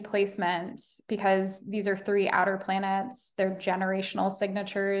heavy placement because these are three outer planets. They're generational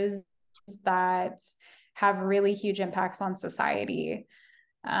signatures that have really huge impacts on society.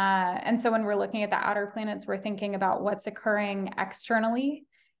 And so when we're looking at the outer planets, we're thinking about what's occurring externally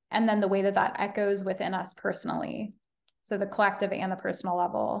and then the way that that echoes within us personally. So the collective and the personal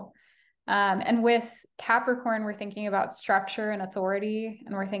level. And with Capricorn, we're thinking about structure and authority,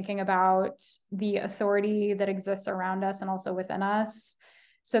 and we're thinking about the authority that exists around us and also within us.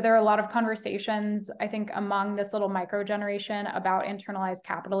 So there are a lot of conversations, I think, among this little micro generation about internalized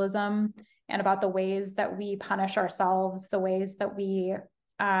capitalism and about the ways that we punish ourselves, the ways that we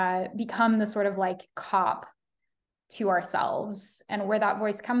become the sort of like cop to ourselves and where that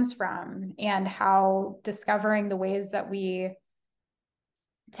voice comes from, and how discovering the ways that we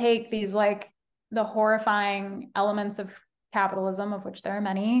take these like the horrifying elements of capitalism, of which there are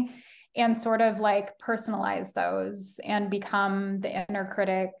many, and sort of like personalize those and become the inner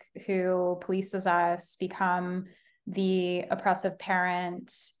critic who polices us, become the oppressive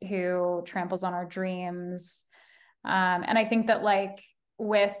parent who tramples on our dreams. And I think that like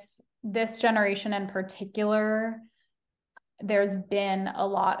with this generation in particular, there's been a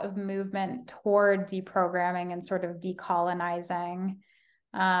lot of movement toward deprogramming and sort of decolonizing.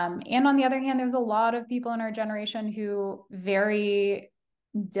 And on the other hand, there's a lot of people in our generation who very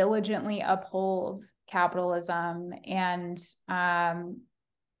diligently uphold capitalism, and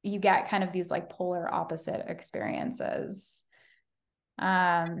you get kind of these like polar opposite experiences.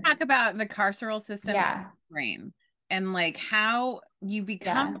 Talk about the carceral system in Yeah. the brain and like how you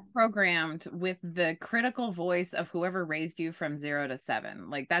become programmed with the critical voice of whoever raised you from 0 to 7.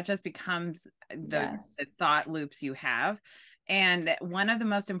 Like that just becomes the thought loops you have. And one of the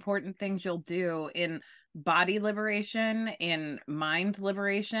most important things you'll do in body liberation, in mind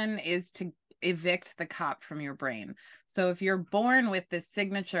liberation, is to evict the cop from your brain. So if you're born with this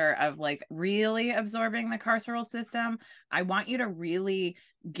signature of like really absorbing the carceral system, I want you to really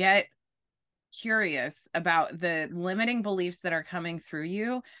get curious about the limiting beliefs that are coming through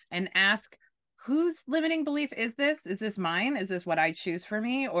you and ask, whose limiting belief is this? Is this mine? Is this what I choose for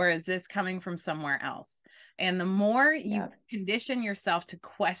me? Or is this coming from somewhere else? And the more you condition yourself to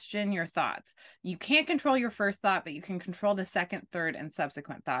question your thoughts, you can't control your first thought, but you can control the second, third, and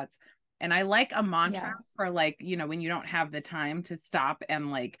subsequent thoughts. And I like a mantra for like, you know, when you don't have the time to stop and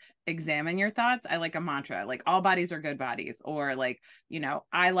like examine your thoughts, I like a mantra, like all bodies are good bodies, or like, you know,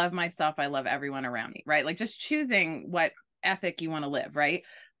 I love myself, I love everyone around me, right? Like just choosing what ethic you want to live, right?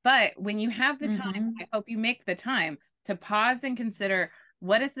 But when you have the time, I hope you make the time to pause and consider,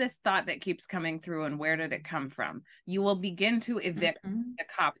 what is this thought that keeps coming through and where did it come from? You will begin to evict the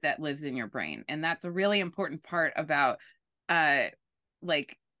cop that lives in your brain. And that's a really important part about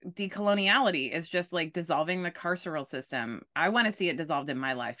like decoloniality, is just like dissolving the carceral system. I want to see it dissolved in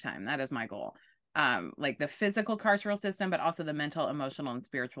my lifetime. That is my goal. Like the physical carceral system, but also the mental, emotional, and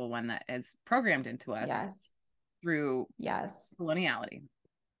spiritual one that is programmed into us through coloniality.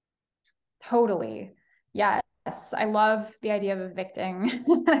 Totally. Yes. I love the idea of evicting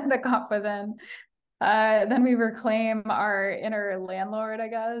the cop within. Then we reclaim our inner landlord, I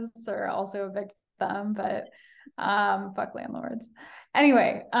guess, or also evict them, but fuck landlords.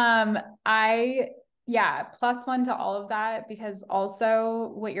 Anyway, Yeah, +1 to all of that, because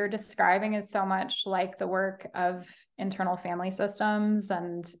also what you're describing is so much like the work of internal family systems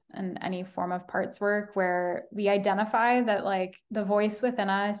and any form of parts work, where we identify that like the voice within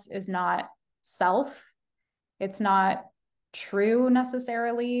us is not self, it's not true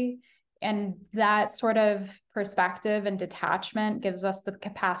necessarily. And that sort of perspective and detachment gives us the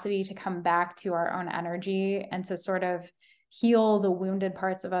capacity to come back to our own energy and to sort of heal the wounded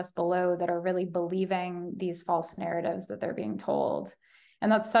parts of us below that are really believing these false narratives that they're being told. And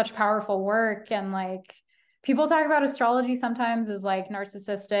that's such powerful work. And like people talk about astrology sometimes as like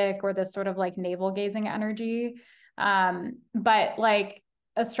narcissistic or this sort of like navel gazing energy. But like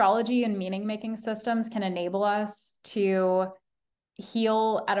astrology and meaning making systems can enable us to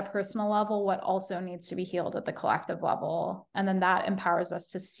heal at a personal level what also needs to be healed at the collective level. And then that empowers us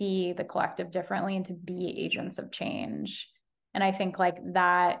to see the collective differently and to be agents of change. And I think like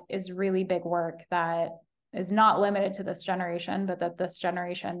that is really big work that is not limited to this generation, but that this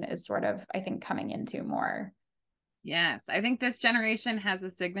generation is sort of, I think, coming into more. Yes, I think this generation has a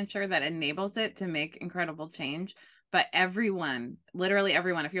signature that enables it to make incredible change. But everyone, literally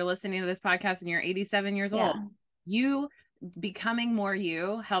everyone, if you're listening to this podcast and you're 87 years old, you becoming more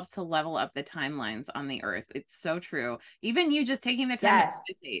you helps to level up the timelines on the earth. It's so true. Even you just taking the time to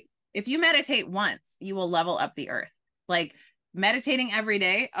meditate. If you meditate once, you will level up the earth. Like meditating every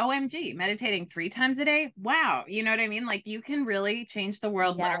day, OMG, meditating 3 times a day. Wow. You know what I mean? Like you can really change the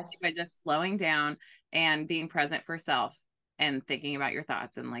world literally by just slowing down and being present for self and thinking about your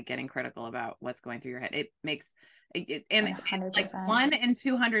thoughts and like getting critical about what's going through your head. It makes and like 1 in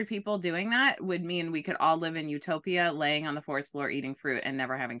 200 people doing that would mean we could all live in utopia, laying on the forest floor, eating fruit and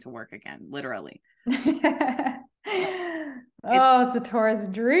never having to work again. Literally. It's a Taurus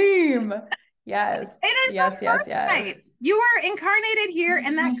dream. Yes. It is Yes. You were incarnated here,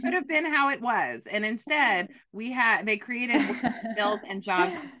 and that could have been how it was. And instead, they created bills and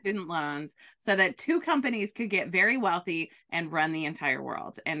jobs and student loans so that 2 companies could get very wealthy and run the entire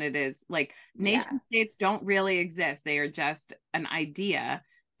world. And it is like nation states don't really exist. They are just an idea.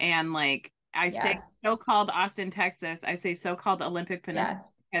 And like I say so-called Austin, Texas, I say so-called Olympic Peninsula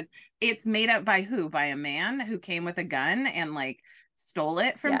because it's made up by who? By a man who came with a gun and like stole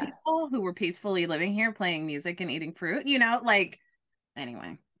it from people who were peacefully living here playing music and eating fruit, you know, like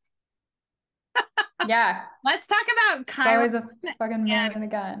anyway. Let's talk about Chiron. It's always a fucking man in a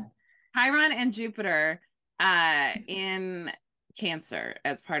gun. Chiron and Jupiter in Cancer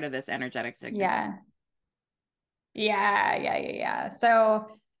as part of this energetic signature. So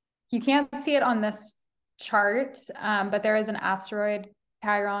you can't see it on this chart, but there is an asteroid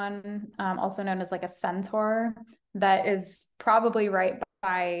Chiron, also known as like a centaur, that is probably right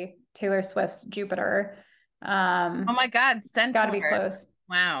by Taylor Swift's Jupiter. Oh my God, centaur. It's got to be close.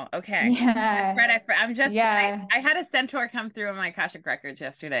 Wow. Okay. I'm just, I had a centaur come through on my Akashic Records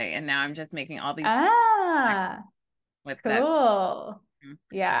yesterday, and now I'm just making all these. With cool. That.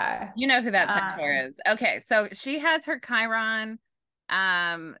 Yeah. You know who that centaur is. Okay. So she has her Chiron,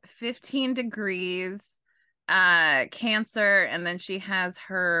 15 degrees, Cancer, and then she has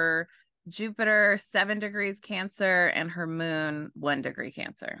her Jupiter 7 degrees Cancer and her moon 1 degree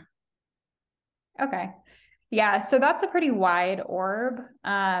Cancer. Okay. Yeah, so that's a pretty wide orb.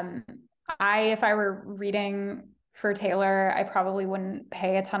 If I were reading for Taylor, I probably wouldn't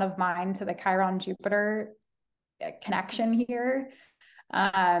pay a ton of mind to the Chiron Jupiter connection here.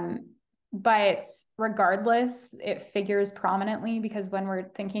 But regardless, it figures prominently because when we're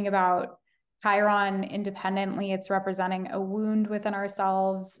thinking about Chiron independently, it's representing a wound within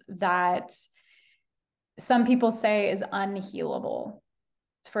ourselves that some people say is unhealable.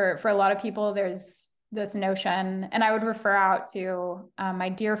 For a lot of people, there's this notion, and I would refer out to my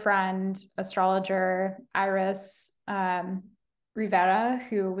dear friend, astrologer Iris Rivera,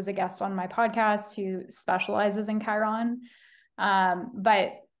 who was a guest on my podcast, who specializes in Chiron.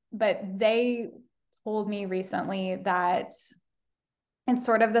 But they told me recently that it's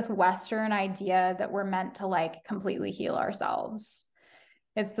sort of this Western idea that we're meant to like completely heal ourselves.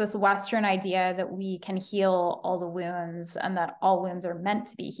 It's this Western idea that we can heal all the wounds and that all wounds are meant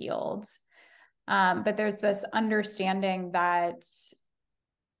to be healed. But there's this understanding that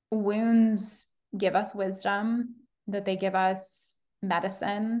wounds give us wisdom, that they give us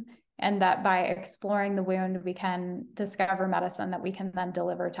medicine, and that by exploring the wound, we can discover medicine that we can then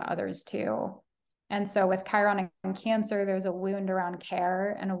deliver to others too. And so with Chiron and Cancer, there's a wound around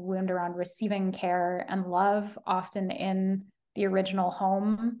care and a wound around receiving care and love, often in the original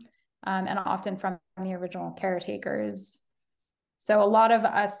home, and often from the original caretakers. So a lot of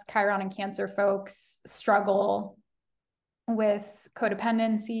us Chiron and Cancer folks struggle with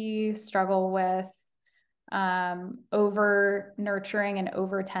codependency, struggle with over nurturing and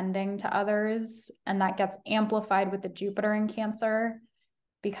over tending to others. And that gets amplified with the Jupiter in Cancer,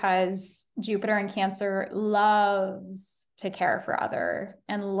 because Jupiter in Cancer loves to care for other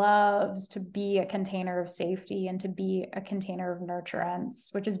and loves to be a container of safety and to be a container of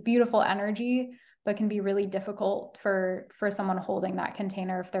nurturance, which is beautiful energy, but can be really difficult for someone holding that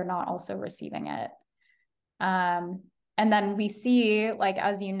container if they're not also receiving it. And then we see, like,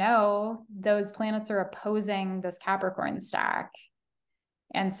 as you know, those planets are opposing this Capricorn stack.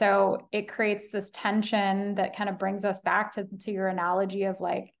 And so it creates this tension that kind of brings us back to your analogy of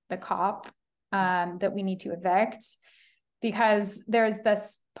like the cop that we need to evict, because there's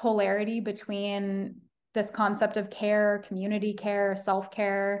this polarity between this concept of care, community care,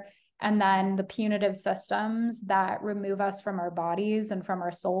 self-care, and then the punitive systems that remove us from our bodies and from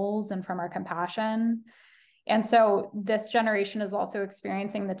our souls and from our compassion. And so this generation is also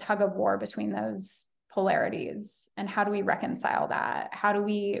experiencing the tug of war between those polarities. And how do we reconcile that? How do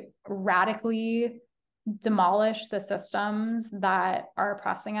we radically demolish the systems that are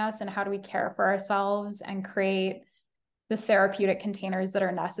oppressing us? And how do we care for ourselves and create the therapeutic containers that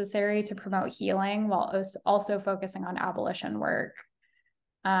are necessary to promote healing while also focusing on abolition work?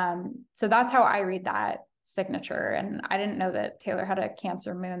 So that's how I read that signature. And I didn't know that Taylor had a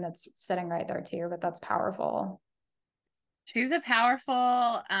Cancer moon that's sitting right there too, but that's powerful. She's a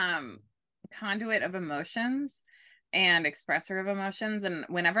powerful conduit of emotions and expressor of emotions. And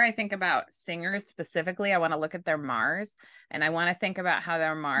whenever I think about singers specifically, I want to look at their Mars, and I want to think about how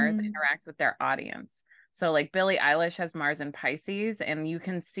their Mars interacts with their audience. So like Billie Eilish has Mars in Pisces, and you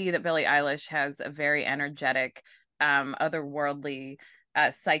can see that Billie Eilish has a very energetic, otherworldly,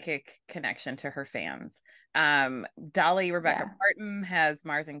 psychic connection to her fans. Dolly Rebecca Parton has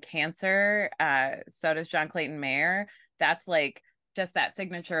Mars in Cancer. So does John Clayton Mayer. That's like just that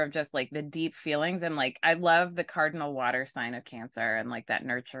signature of just like the deep feelings. And like, I love the cardinal water sign of Cancer and like that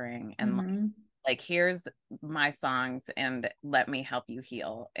nurturing and like, here's my songs and let me help you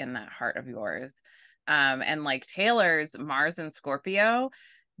heal in that heart of yours. And like Taylor's Mars in Scorpio,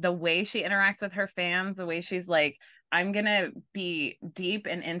 the way she interacts with her fans, the way she's like, I'm going to be deep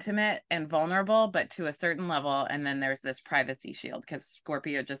and intimate and vulnerable, but to a certain level. And then there's this privacy shield, because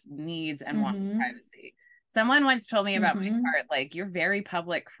Scorpio just needs and wants privacy. Someone once told me about my chart, like, you're very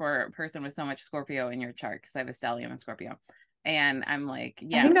public for a person with so much Scorpio in your chart, because I have a stellium in Scorpio. And I'm like,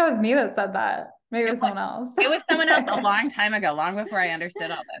 yeah. I think that was me that said that. Maybe it was someone else. It was someone else a long time ago, long before I understood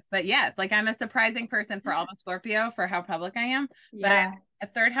all this. But yeah, it's like I'm a surprising person for all the Scorpio for how public I am. But I have a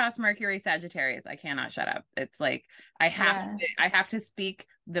third house Mercury Sagittarius. I cannot shut up. It's like I have to speak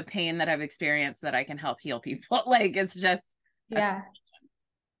the pain that I've experienced so that I can help heal people. Like, it's just I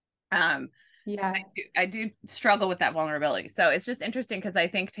do struggle with that vulnerability. So it's just interesting, because I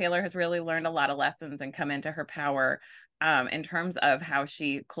think Taylor has really learned a lot of lessons and come into her power in terms of how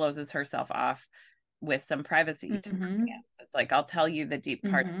she closes herself off with some privacy to her fans. It's like, I'll tell you the deep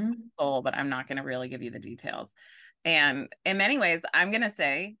parts of the soul, but I'm not going to really give you the details. And in many ways, I'm going to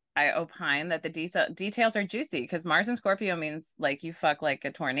say, I opine that the details are juicy, because Mars in Scorpio means like you fuck like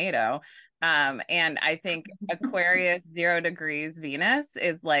a tornado. And I think Aquarius 0 degrees Venus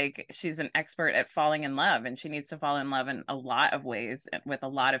is like, she's an expert at falling in love, and she needs to fall in love in a lot of ways with a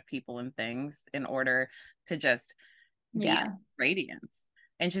lot of people and things in order to just be radiance.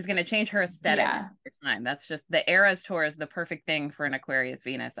 And she's going to change her aesthetic over time. That's just the Eras tour is the perfect thing for an Aquarius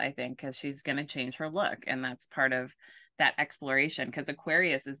Venus, I think, because she's going to change her look. And that's part of that exploration, because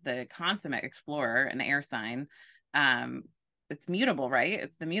Aquarius is the consummate explorer, an air sign. It's mutable, right?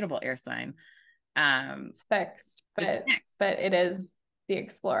 It's the mutable air sign. It's fixed, but it is the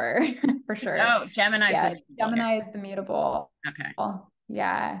explorer for sure. Oh, Gemini. Gemini is the mutable. Okay.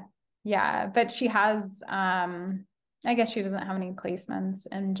 Yeah. But she has I guess she doesn't have any placements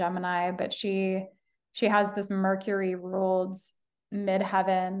in Gemini, but she has this Mercury ruled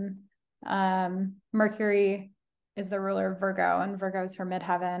midheaven. Mercury is the ruler of Virgo, and Virgo is her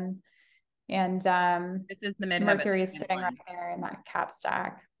midheaven. And this is the midheaven. Mercury is sitting right there in that cap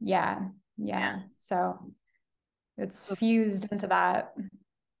stack. Yeah. So it's fused into that.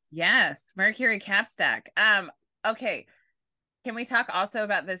 Yes, Mercury cap stack. Okay. Can we talk also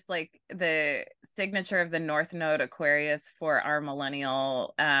about this, like the signature of the North Node Aquarius for our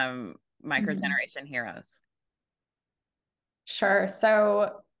millennial microgeneration heroes? Sure.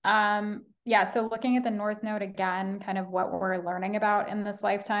 So so looking at the North Node again, kind of what we're learning about in this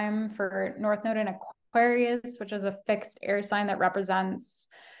lifetime for North Node in Aquarius, which is a fixed air sign that represents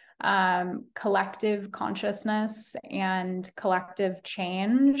collective consciousness and collective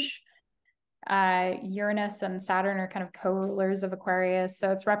change. Uranus and Saturn are kind of co-rulers of Aquarius.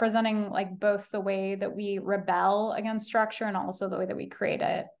 So it's representing like both the way that we rebel against structure and also the way that we create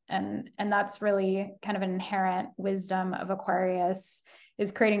it. And that's really kind of an inherent wisdom of Aquarius,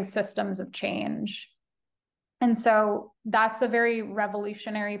 is creating systems of change. And so that's a very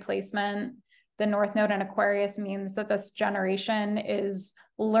revolutionary placement. The North Node in Aquarius means that this generation is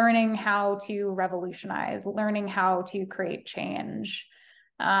learning how to revolutionize, learning how to create change.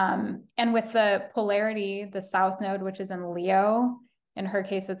 And with the polarity, the South Node, which is in Leo, in her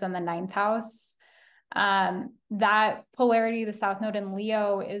case, it's in the 9th house. That polarity, the South Node in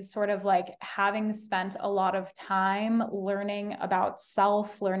Leo, is sort of like having spent a lot of time learning about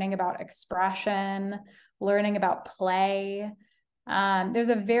self, learning about expression, learning about play. There's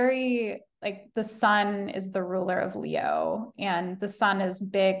a very, like, the sun is the ruler of Leo, and the sun is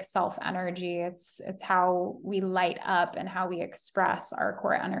big self energy. It's how we light up and how we express our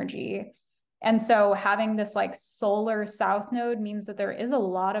core energy. And so having this like solar South Node means that there is a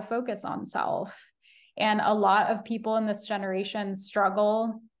lot of focus on self. And a lot of people in this generation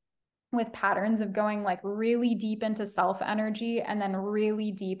struggle with patterns of going like really deep into self energy and then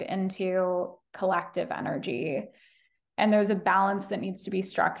really deep into collective energy. And there's a balance that needs to be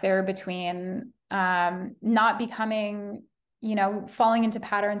struck there between not becoming, falling into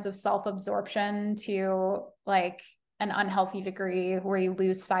patterns of self-absorption to like an unhealthy degree where you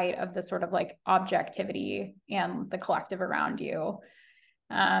lose sight of the sort of like objectivity and the collective around you.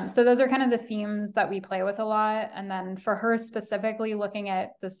 So those are kind of the themes that we play with a lot. And then for her specifically, looking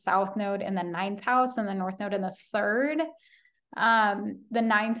at the South Node in the 9th house and the North Node in the 3rd, the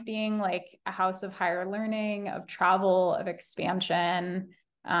 9th being like a house of higher learning, of travel, of expansion.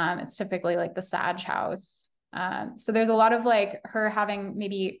 It's typically like the Sag house. So there's a lot of like her having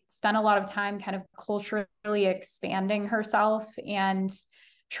maybe spent a lot of time kind of culturally expanding herself and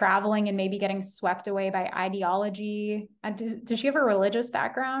traveling and maybe getting swept away by ideology. Does she have a religious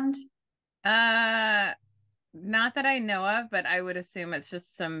background? Not that I know of, but I would assume it's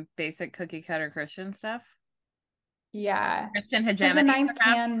just some basic cookie cutter Christian stuff. Yeah. Christian Because the hegemony, 9th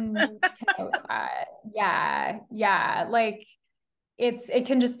perhaps. can connote that. Yeah. Yeah. Like it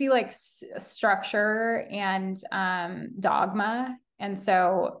can just be like structure and dogma. And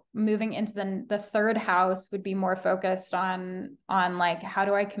so moving into the 3rd house would be more focused on like, how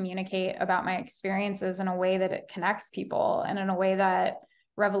do I communicate about my experiences in a way that it connects people and in a way that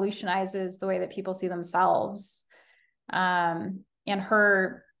revolutionizes the way that people see themselves. And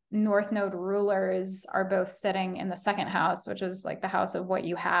her North Node rulers are both sitting in the 2nd house, which is like the house of what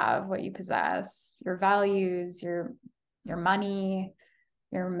you have, what you possess, your values, your money,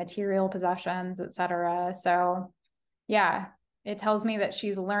 your material possessions, etc. So yeah, it tells me that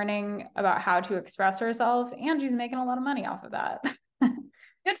she's learning about how to express herself and she's making a lot of money off of that.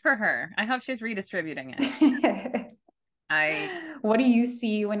 Good for her. I hope she's redistributing it. What do you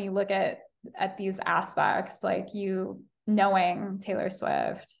see when you look at these aspects, like you knowing Taylor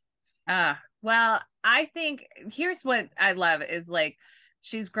Swift? Well, I think here's what I love is like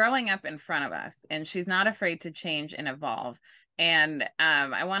she's growing up in front of us and she's not afraid to change and evolve. And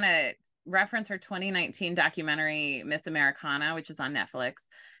I want to reference her 2019 documentary Miss Americana, which is on Netflix.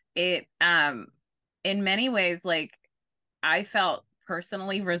 It in many ways, like, I felt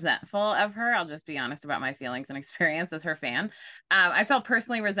personally resentful of her. I'll just be honest about my feelings and experience as her fan. I felt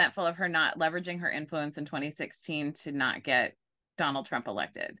personally resentful of her not leveraging her influence in 2016 to not get Donald Trump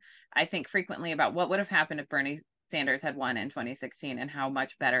elected. I think frequently about what would have happened if Bernie Sanders had won in 2016 and how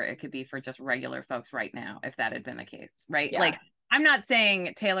much better it could be for just regular folks right now if that had been the case, right? Yeah. Like, I'm not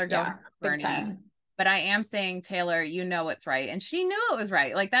saying Taylor go Bernie, but I am saying, Taylor, you know it's right. And she knew it was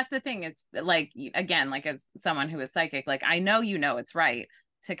right. Like, that's the thing. It's like, again, like as someone who is psychic, like I know you know it's right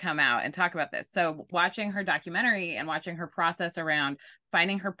to come out and talk about this. So watching her documentary and watching her process around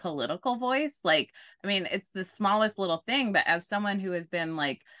finding her political voice, like, I mean, it's the smallest little thing, but as someone who has been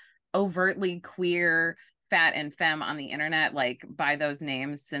like overtly queer, fat and femme on the internet, like by those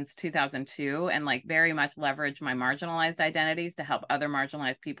names since 2002, and like very much leverage my marginalized identities to help other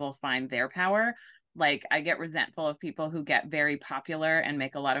marginalized people find their power. Like, I get resentful of people who get very popular and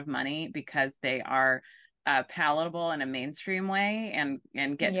make a lot of money because they are palatable in a mainstream way and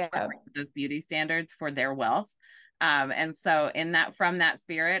get to those beauty standards for their wealth. And so from that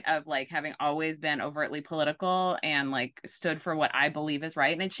spirit of like having always been overtly political and like stood for what I believe is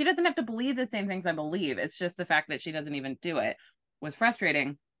right. And she doesn't have to believe the same things I believe. It's just the fact that she doesn't even do it was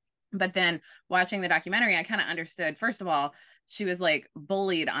frustrating. But then watching the documentary, I kind of understood, first of all, She was like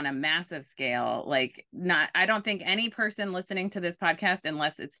bullied on a massive scale. Like, not, I don't think any person listening to this podcast,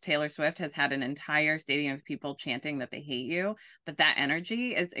 unless it's Taylor Swift, has had an entire stadium of people chanting that they hate you. But that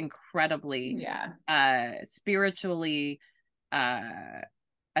energy is incredibly spiritually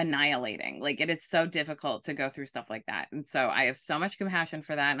annihilating. Like, it is so difficult to go through stuff like that. And so I have so much compassion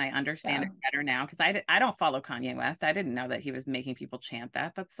for that, and I understand it better now, because I don't follow Kanye West. I didn't know that he was making people chant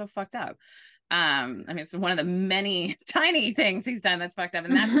that. That's so fucked up. I mean, it's one of the many tiny things he's done that's fucked up,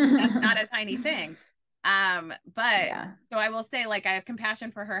 and that's not a tiny thing. But so I will say, like, I have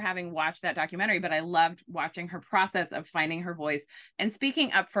compassion for her having watched that documentary, but I loved watching her process of finding her voice and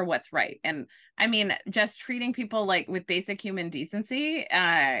speaking up for what's right. And I mean, just treating people like with basic human decency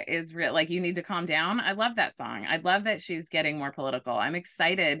is real. Like, you need to calm down. I love that song. I love that she's getting more political. I'm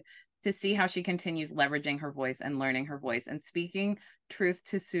excited to see how she continues leveraging her voice and learning her voice and speaking truth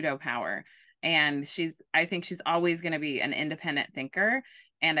to pseudo power. And I think she's always going to be an independent thinker.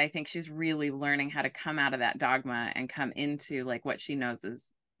 And I think she's really learning how to come out of that dogma and come into like what she knows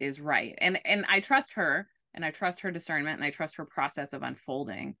is right. And I trust her, and I trust her discernment, and I trust her process of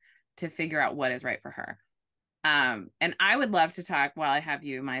unfolding to figure out what is right for her. And I would love to talk, while I have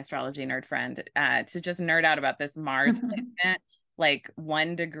you, my astrology nerd friend, to just nerd out about this Mars placement, like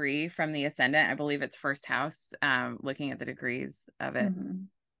 1 degree from the ascendant. I believe it's first house, looking at the degrees of it.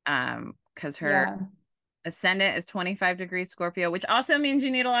 Because her ascendant is 25 degrees Scorpio, which also means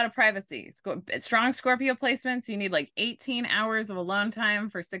you need a lot of privacy. Strong Scorpio placements, you need like 18 hours of alone time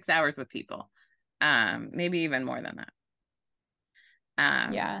for 6 hours with people, maybe even more than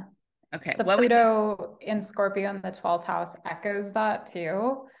that. Okay. The Pluto in Scorpio in the 12th house echoes that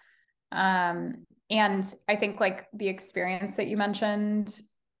too. And I think like the experience that you mentioned,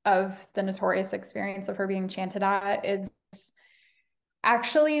 of the notorious experience of her being chanted at, is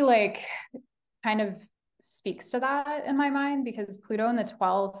actually like kind of speaks to that in my mind, because Pluto in the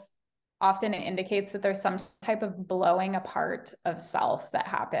 12th often indicates that there's some type of blowing apart of self that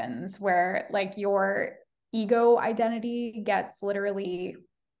happens, where like your ego identity gets literally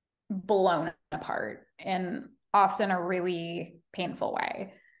blown apart in often a really painful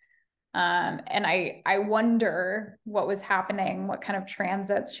way. And I wonder what was happening, what kind of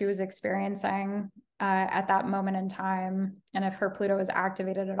transits she was experiencing at that moment in time, and if her Pluto was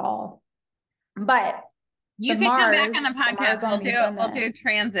activated at all. But you can come back on the podcast. We'll do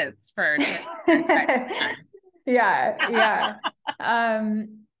transits for yeah.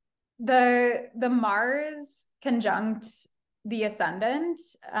 The Mars conjunct the ascendant.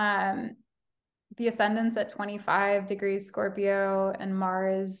 The ascendant's at 25 degrees Scorpio, and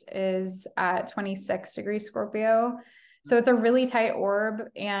Mars is at 26 degrees Scorpio. So it's a really tight orb,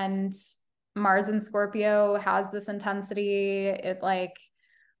 and Mars in Scorpio has this intensity. It like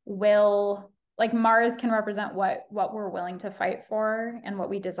Mars can represent what we're willing to fight for and what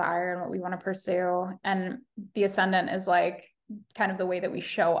we desire and what we want to pursue. And the ascendant is like kind of the way that we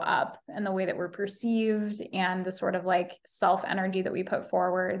show up and the way that we're perceived and the sort of like self energy that we put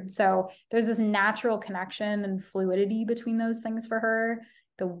forward. So there's this natural connection and fluidity between those things for her.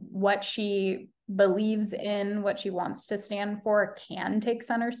 What she believes in, what she wants to stand for, can take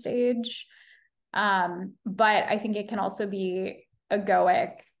center stage. But I think it can also be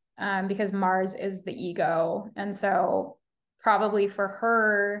egoic, because Mars is the ego. And so probably for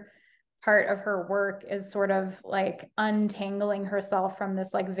her, part of her work is sort of like untangling herself from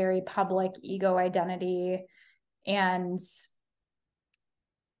this like very public ego identity, and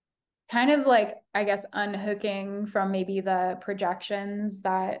kind of like, I guess, unhooking from maybe the projections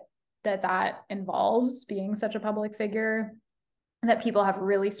that involves being such a public figure, that people have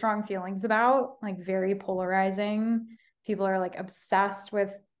really strong feelings about, like very polarizing. People are like obsessed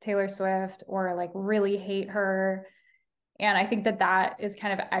with Taylor Swift or like really hate her. And I think that is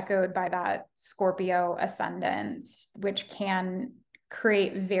kind of echoed by that Scorpio ascendant, which can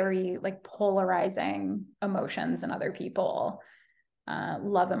create very like polarizing emotions in other people,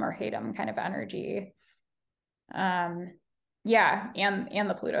 love them or hate them kind of energy. And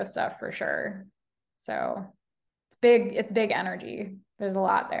the Pluto stuff for sure. So it's big energy. There's a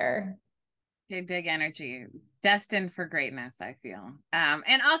lot there. Okay, big energy, destined for greatness, I feel.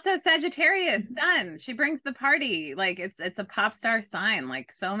 And also Sagittarius sun, she brings the party. Like it's a pop star sign,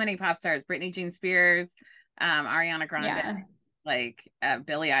 like so many pop stars, Britney Jean Spears, Ariana Grande, like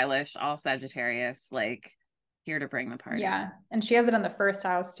Billie Eilish, all Sagittarius, like here to bring the party. Yeah, and she has it in the first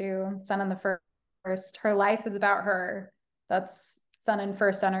house too, sun in the first. Her life is about her. That's sun in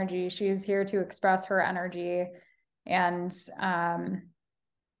first energy. She's here to express her energy, and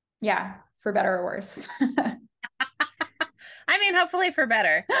for better or worse. I mean, hopefully for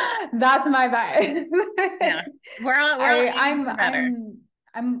better. That's my vibe. Yeah. We're all aiming I'm for better.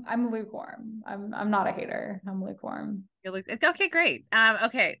 I'm lukewarm. I'm not a hater. I'm lukewarm. It's okay, great.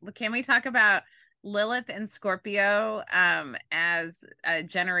 Okay, can we talk about Lilith and Scorpio as a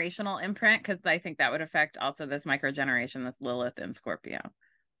generational imprint? Because I think that would affect also this micro generation, this Lilith and Scorpio.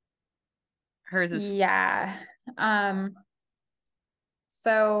 Hers is Yeah. Um,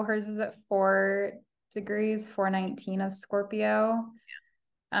 so hers is at 4 degrees, 419 of Scorpio,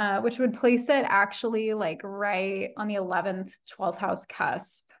 which would place it actually like right on the 11th, 12th house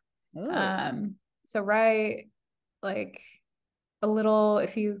cusp. ooh. So right like a little,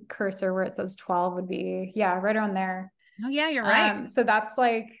 if you cursor where it says 12 would be, yeah, right around there. Oh yeah, you're right. So that's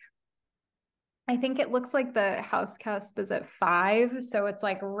like, I think it looks like the house cusp is at 5. So it's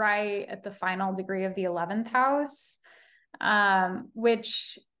like right at the final degree of the 11th house,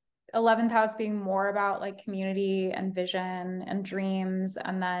 which 11th house being more about like community and vision and dreams.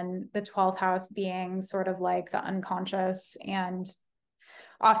 And then the 12th house being sort of like the unconscious and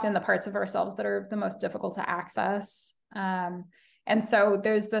often the parts of ourselves that are the most difficult to access. And so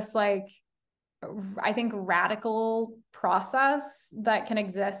there's this like, I think, radical process that can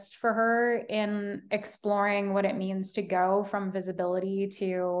exist for her in exploring what it means to go from visibility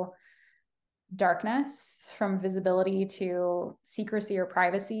to darkness, from visibility to secrecy or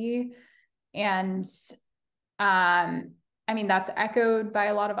privacy. And I mean, that's echoed by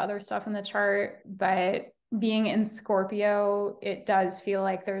a lot of other stuff in the chart, but being in Scorpio, it does feel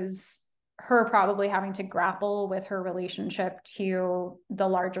like there's her probably having to grapple with her relationship to the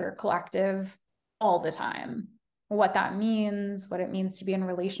larger collective all the time. What that means, what it means to be in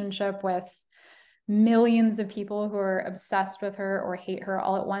relationship with millions of people who are obsessed with her or hate her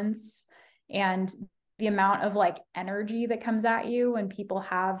all at once. And the amount of like energy that comes at you when people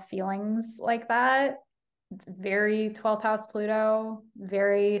have feelings like that, very 12th house Pluto,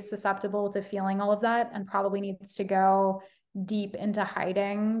 very susceptible to feeling all of that, and probably needs to go deep into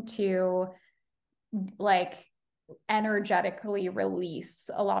hiding to like energetically release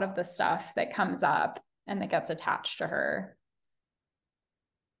a lot of the stuff that comes up and that gets attached to her.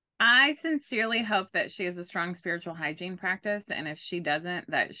 I sincerely hope that she has a strong spiritual hygiene practice, and if she doesn't,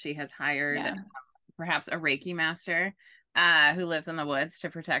 that she has hired Yeah. perhaps a Reiki master who lives in the woods to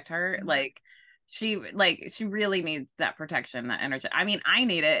protect her. She really needs that protection, that energy. I mean, I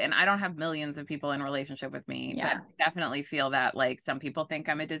need it, and I don't have millions of people in relationship with me, but Yeah. I definitely feel that like some people think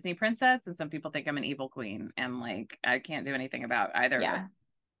I'm a Disney princess and some people think I'm an evil queen, and like I can't do anything about either of it. Yeah.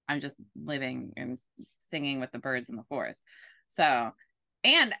 I'm just living and singing with the birds in the forest. So,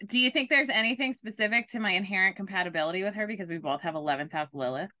 and do you think there's anything specific to my inherent compatibility with her because we both have 11th house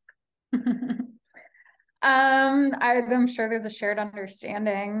Lilith? I'm sure there's a shared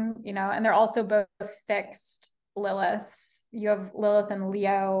understanding, you know, and they're also both fixed Liliths. You have Lilith and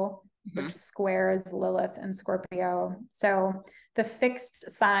Leo, Mm-hmm. which squares Lilith and Scorpio. So the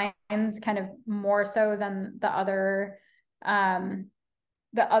fixed signs kind of more so than the other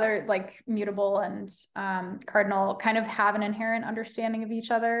like mutable and cardinal kind of have an inherent understanding of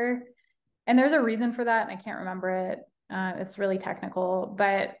each other. And there's a reason for that. And I can't remember it. It's really technical,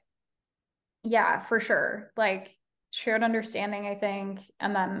 but yeah, for sure. Like shared understanding, I think.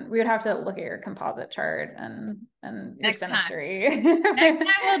 And then we would have to look at your composite chart and your Next time. synastry. Next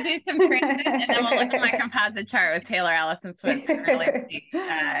time we'll do some transit and then we'll look at my composite chart with Taylor Allison Swift and really see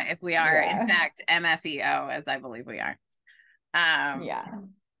if we are in Yeah. fact MFEO, as I believe we are. Um, Yeah.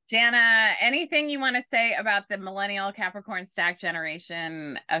 Jana, anything you want to say about the millennial Capricorn stack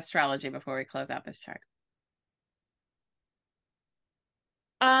generation astrology before we close out this chart?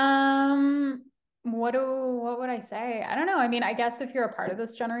 What would I say? I don't know. I mean, I guess if you're a part of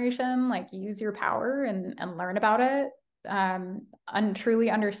this generation, like use your power and learn about it. Truly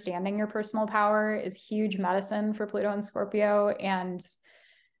understanding your personal power is huge medicine for Pluto and Scorpio and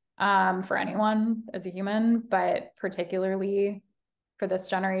for anyone as a human, but particularly for this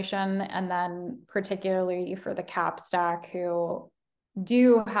generation, and then particularly for the Cap stack who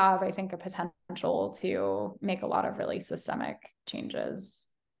do have, I think, a potential to make a lot of really systemic changes.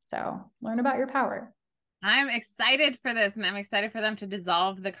 So learn about your power. I'm excited for this, and I'm excited for them to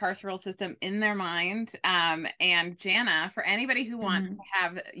dissolve the carceral system in their mind. And Jana, for anybody who wants to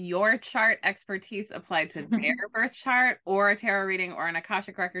have your chart expertise applied to their birth chart, or a tarot reading, or an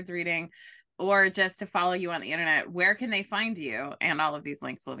Akashic Records reading, or just to follow you on the internet, where can they find you? And all of these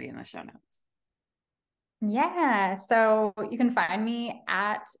links will be in the show notes. Yeah, so you can find me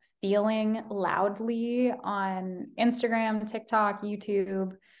at Feeling Loudly on Instagram, TikTok,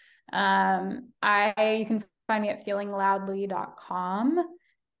 YouTube. You can find me at feelingloudly.com.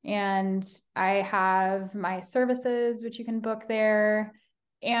 And I have my services, which you can book there.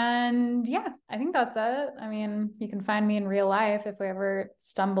 And yeah, I think that's it. I mean, you can find me in real life if we ever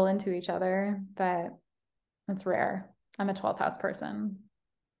stumble into each other, but it's rare. I'm a 12th house person.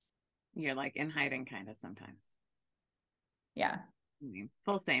 You're like in hiding kind of sometimes. Yeah. I mean,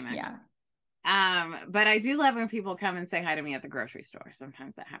 full same actually. Yeah. But I do love when people come and say hi to me at the grocery store.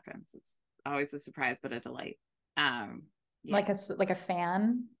 Sometimes that happens. It's always a surprise, but a delight. Yeah. Like a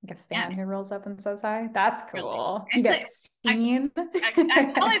fan Yes. who rolls up and says hi. That's Really. cool. You It's get like seen.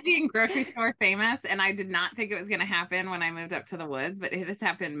 I call it being grocery store famous, and I did not think it was going to happen when I moved up to the woods, but it has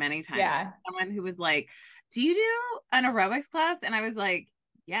happened many times. Yeah. Someone who was like, "Do you do an aerobics class?" And I was like,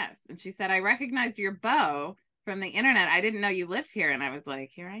 "Yes." And she said, "I recognized your bow from the internet. I didn't know you lived here." And I was like,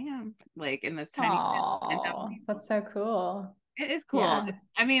 "Here I am, like in this tiny town." Oh, that's so cool. It is cool. Yeah.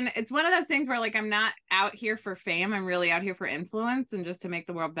 I mean, it's one of those things where like I'm not out here for fame. I'm really out here for influence and just to make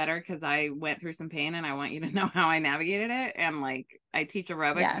the world better because I went through some pain and I want you to know how I navigated it. And like I teach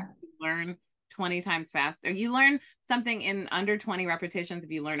aerobics, Yeah. you learn 20 times faster. You learn something in under 20 repetitions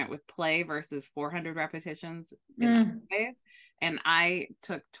if you learn it with play versus 400 repetitions in other ways. And I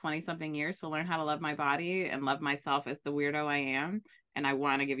took 20 something years to learn how to love my body and love myself as the weirdo I am. And I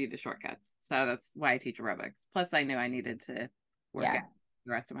want to give you the shortcuts. So that's why I teach aerobics. Plus, I knew I needed to work out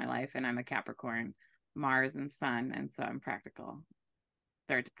the rest of my life, and I'm a Capricorn, Mars and Sun, and so I'm practical.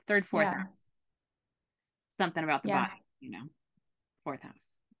 Fourth house. Something about the body, fourth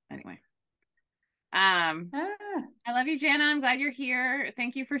house. Anyway, I love you, Jana. I'm glad you're here.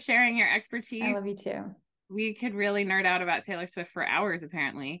 Thank you for sharing your expertise. I love you too. We could really nerd out about Taylor Swift for hours,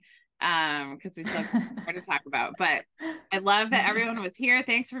 apparently, because we still have more to talk about. But I love that everyone was here.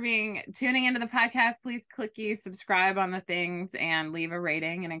 Thanks for tuning into the podcast. Please clicky subscribe on the things and leave a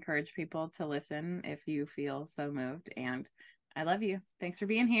rating and encourage people to listen if you feel so moved. And I love you. Thanks for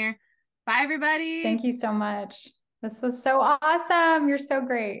being here. Bye, everybody. Thank you so much. This was so awesome. You're so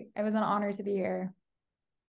great. It was an honor to be here.